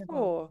so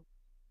beautiful.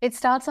 It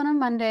starts on a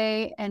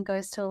Monday and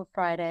goes till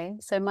Friday.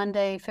 So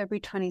Monday, February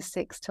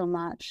 26th till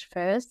March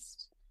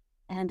 1st.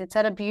 And it's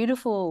at a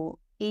beautiful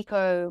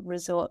eco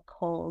resort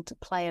called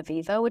Playa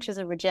Viva, which is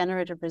a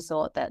regenerative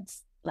resort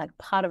that's like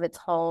part of its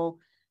whole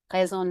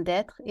raison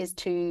d'etre is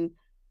to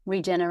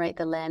regenerate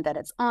the land that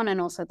it's on and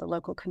also the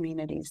local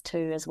communities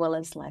too, as well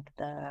as like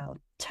the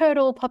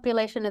turtle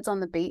population. It's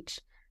on the beach.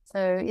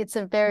 So it's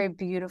a very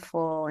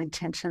beautiful,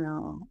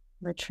 intentional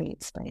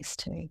retreat space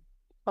too.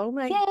 Oh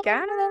my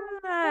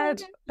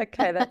God.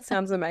 Okay, that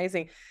sounds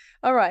amazing.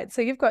 All right,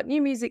 so you've got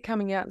new music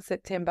coming out in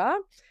September.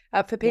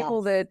 For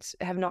people that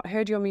have not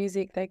heard your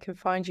music, they can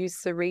find you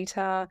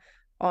Saritah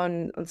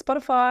on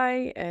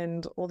Spotify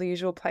and all the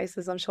usual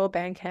places, I'm sure,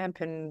 Bandcamp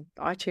and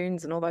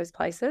iTunes and all those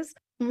places.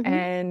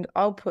 And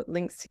I'll put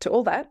links to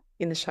all that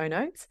in the show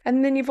notes.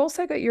 And then you've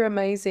also got your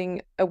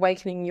amazing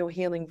Awakening Your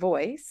Healing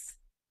Voice,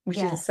 which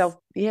is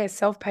a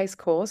self-paced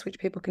course, which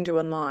people can do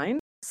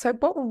online. So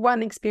what would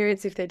one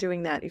experience if they're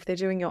doing that, if they're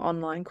doing your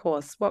online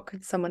course? What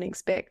could someone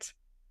expect?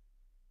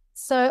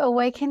 So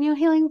Awaken Your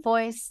Healing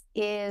Voice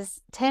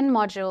is 10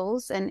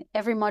 modules, and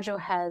every module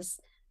has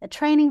a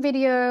training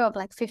video of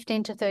like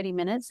 15 to 30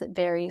 minutes. It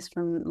varies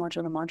from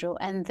module to module.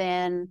 And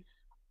then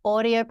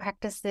audio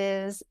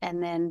practices,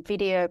 and then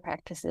video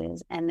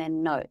practices, and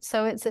then notes.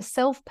 So it's a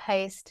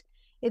self-paced,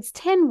 it's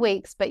 10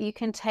 weeks, but you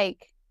can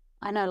take,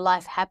 I know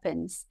life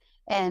happens.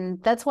 And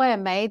that's why I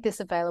made this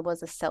available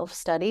as a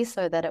self-study,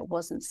 so that it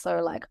wasn't so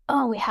like,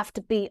 oh, we have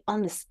to be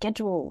on the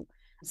schedule.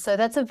 So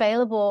that's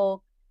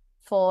available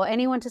for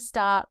anyone to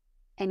start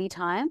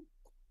anytime.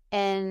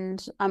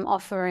 And I'm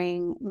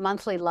offering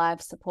monthly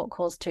live support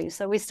calls too.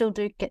 So we still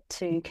do get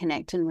to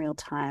connect in real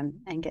time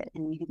and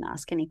you can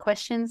ask any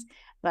questions,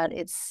 but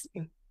it's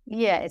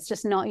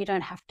just not, you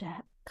don't have to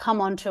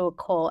come onto a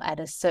call at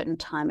a certain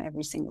time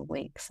every single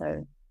week.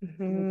 So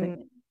it's a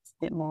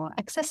bit more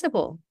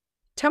accessible.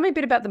 Tell me a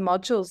bit about the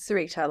modules,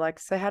 Saritah. Like,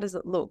 so how does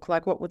it look?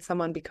 Like, what would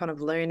someone be kind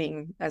of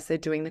learning as they're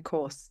doing the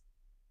course?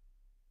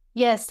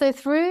 Yeah, so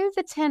through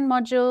the 10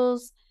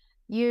 modules,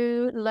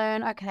 you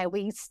learn, okay,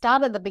 we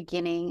start at the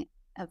beginning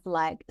of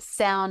like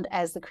sound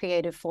as the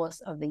creative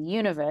force of the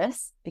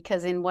universe,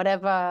 because in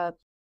whatever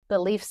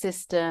belief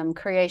system,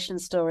 creation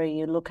story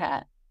you look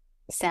at,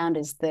 sound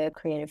is the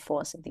creative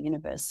force of the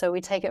universe. So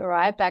we take it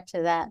right back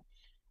to that.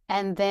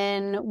 And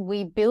then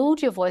we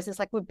build your voice. It's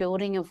like we're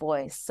building a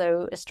voice.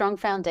 So a strong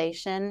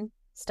foundation,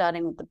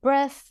 starting with the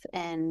breath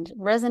and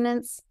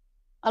resonance,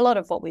 a lot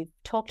of what we've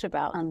talked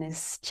about on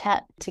this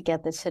chat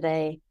together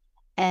today.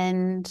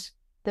 And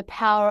the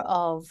power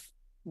of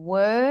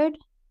word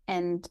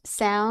and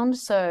sound.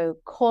 So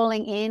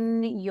calling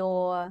in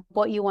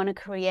what you want to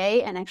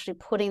create and actually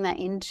putting that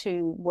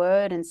into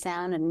word and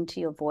sound and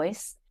into your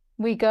voice.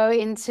 We go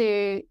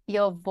into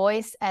your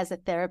voice as a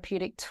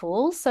therapeutic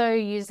tool. So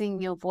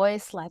using your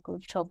voice, like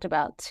we've talked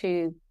about,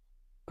 to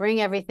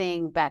bring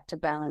everything back to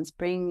balance,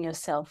 bring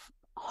yourself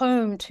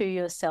home to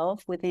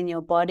yourself within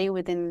your body,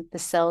 within the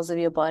cells of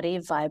your body,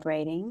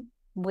 vibrating.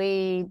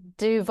 We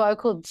do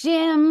vocal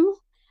gym,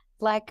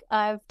 like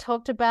I've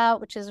talked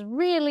about, which is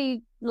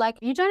really like,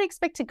 you don't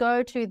expect to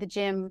go to the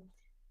gym,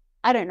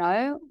 I don't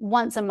know,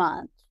 once a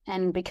month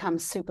and become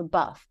super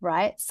buff,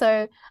 right?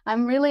 So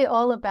I'm really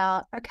all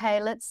about,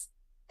 okay, let's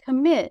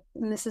commit.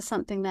 And this is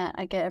something that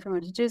I get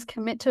everyone to do, is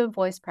commit to a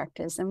voice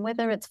practice. And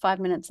whether it's 5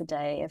 minutes a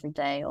day, every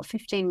day, or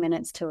 15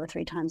 minutes 2 or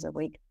 3 times a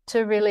week,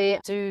 to really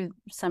do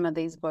some of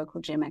these vocal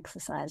gym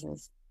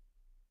exercises.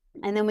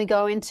 And then we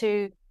go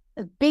into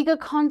a bigger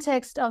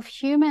context of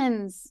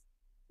humans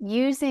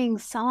using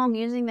song,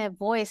 using their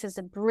voice as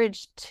a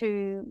bridge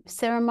to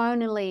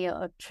ceremonially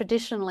or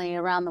traditionally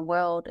around the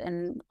world.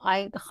 And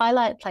I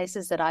highlight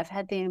places that I've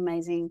had the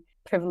amazing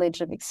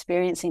privilege of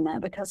experiencing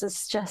that, because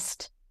it's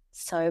just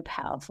so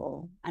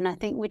powerful. And I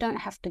think we don't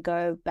have to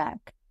go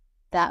back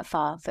that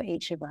far for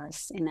each of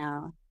us in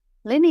our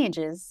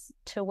lineages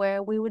to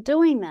where we were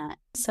doing that.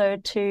 So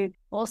to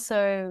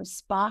also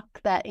spark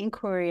that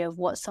inquiry of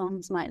what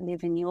songs might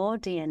live in your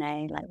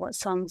DNA, like what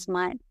songs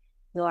might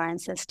your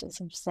ancestors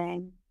have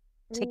sang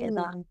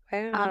together.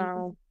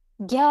 Wow.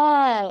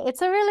 Yeah,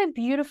 it's a really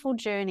beautiful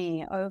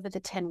journey over the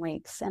 10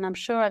 weeks. And I'm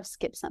sure I've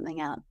skipped something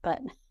out, but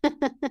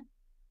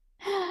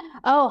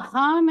oh,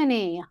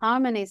 harmony,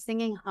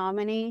 singing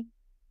harmony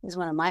is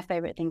one of my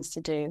favorite things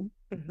to do.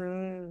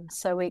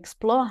 So we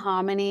explore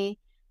harmony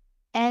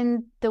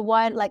and the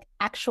wide, like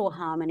actual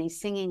harmony,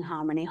 singing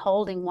harmony,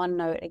 holding one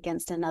note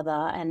against another,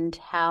 and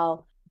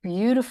how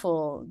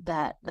beautiful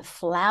that the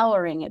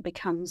flowering, it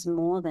becomes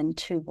more than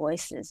 2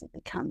 voices. It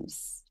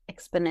becomes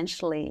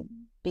exponentially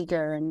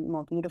bigger and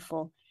more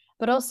beautiful.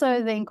 But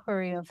also the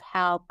inquiry of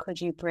how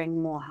could you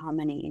bring more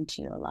harmony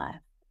into your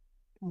life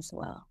as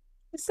well.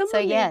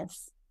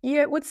 Yes.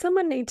 Yeah, would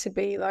someone need to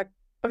be like,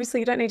 obviously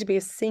you don't need to be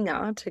a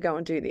singer to go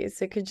and do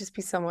this. It could just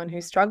be someone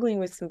who's struggling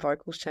with some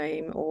vocal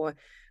shame or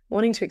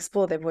wanting to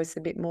explore their voice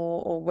a bit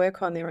more or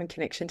work on their own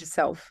connection to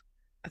self,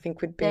 I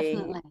think would be.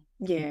 Definitely.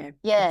 Yeah.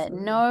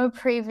 Absolutely. No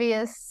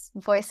previous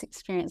voice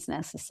experience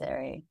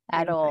necessary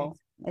at all.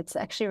 It's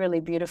actually really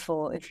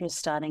beautiful if you're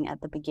starting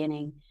at the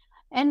beginning.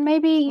 And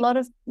maybe a lot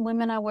of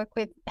women I work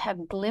with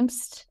have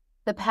glimpsed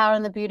the power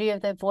and the beauty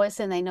of their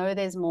voice, and they know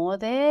there's more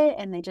there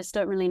and they just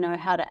don't really know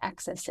how to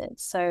access it.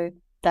 So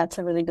that's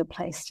a really good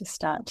place to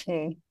start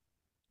too.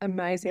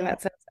 Amazing. Yeah.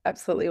 That sounds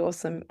absolutely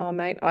awesome. Oh,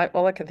 mate,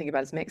 all I can think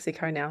about is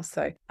Mexico now.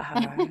 So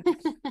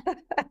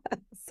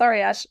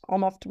sorry, Ash,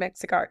 I'm off to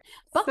Mexico.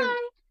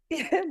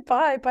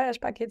 Bye. Bye, Ash.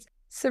 Bye, kids.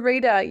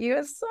 Saritah, you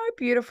are so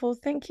beautiful.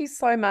 Thank you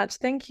so much.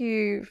 Thank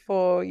you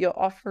for your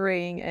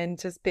offering and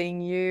just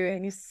being you.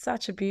 And you're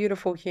such a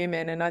beautiful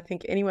human. And I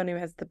think anyone who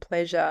has the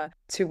pleasure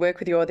to work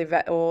with you or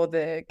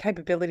the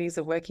capabilities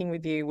of working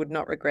with you would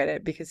not regret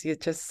it, because you're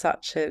just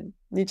such a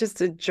you're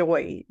just a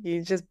joy.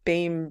 You just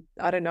beam,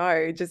 I don't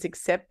know, just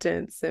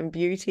acceptance and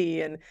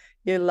beauty, and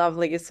you're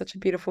lovely. You're such a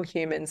beautiful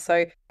human.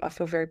 So I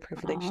feel very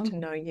privileged to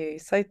know you.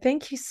 So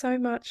thank you so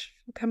much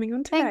for coming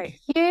on today.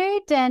 Thank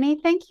you, Danny.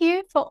 Thank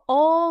you for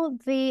all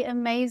the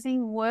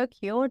amazing work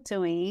you're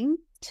doing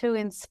to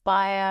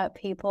inspire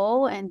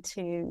people and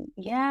to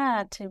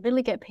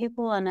really get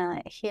people on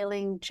a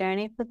healing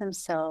journey for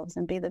themselves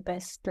and be the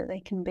best that they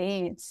can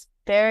be. It's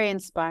very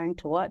inspiring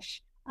to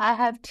watch. I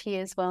have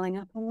tears welling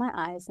up in my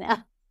eyes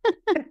now.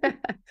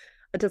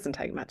 It doesn't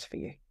take much for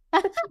you.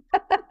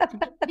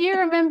 You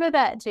remember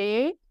that, do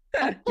you?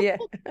 Yeah.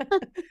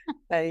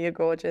 Hey, you're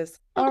gorgeous.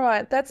 All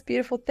right, that's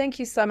beautiful. Thank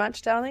you so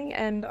much, darling,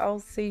 and I'll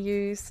see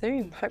you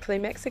soon, hopefully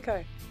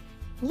Mexico.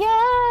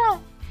 Yeah.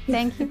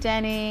 Thank you,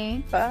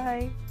 Danny.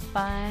 Bye.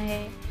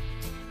 Bye.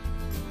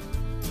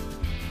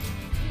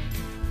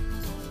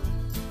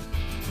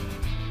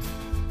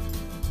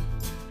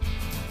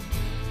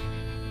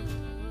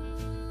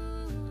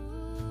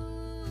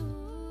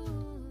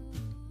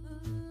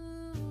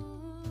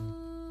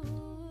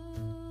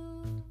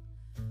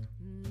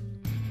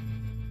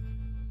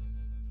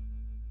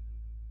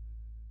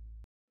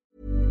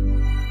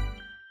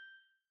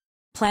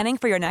 Planning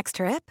for your next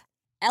trip?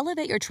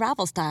 Elevate your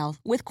travel style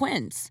with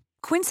Quince.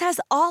 Quince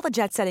has all the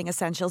jet-setting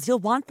essentials you'll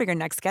want for your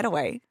next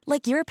getaway,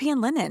 like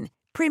European linen,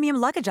 premium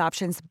luggage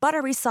options,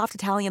 buttery soft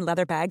Italian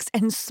leather bags,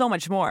 and so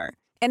much more.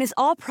 And is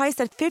all priced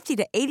at 50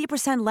 to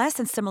 80% less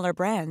than similar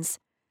brands.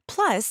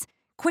 Plus,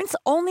 Quince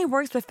only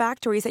works with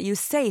factories that use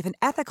safe and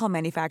ethical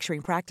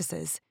manufacturing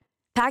practices.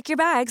 Pack your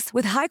bags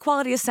with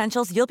high-quality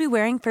essentials you'll be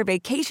wearing for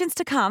vacations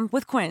to come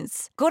with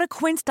Quince. Go to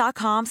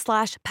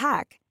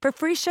quince.com/pack for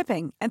free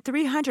shipping and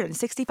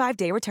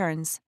 365-day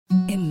returns.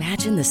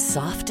 Imagine the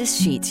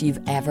softest sheets you've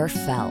ever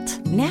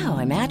felt. Now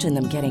imagine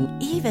them getting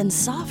even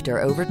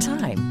softer over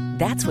time.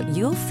 That's what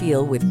you'll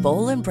feel with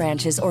Boll &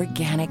 Branch's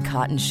organic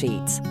cotton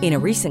sheets. In a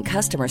recent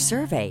customer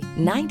survey,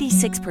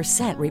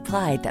 96%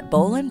 replied that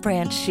Boll &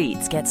 Branch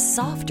sheets get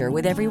softer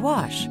with every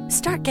wash.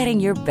 Start getting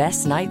your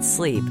best night's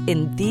sleep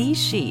in these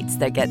sheets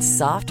that get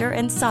softer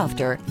and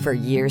softer for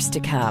years to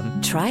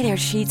come. Try their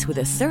sheets with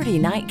a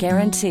 30-night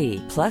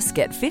guarantee. Plus,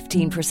 get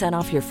 15%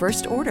 off your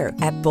first order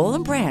at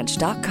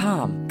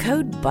bollandbranch.com.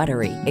 Code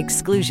BUTTERY.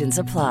 Exclusions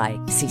apply.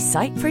 See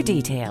site for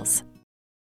details.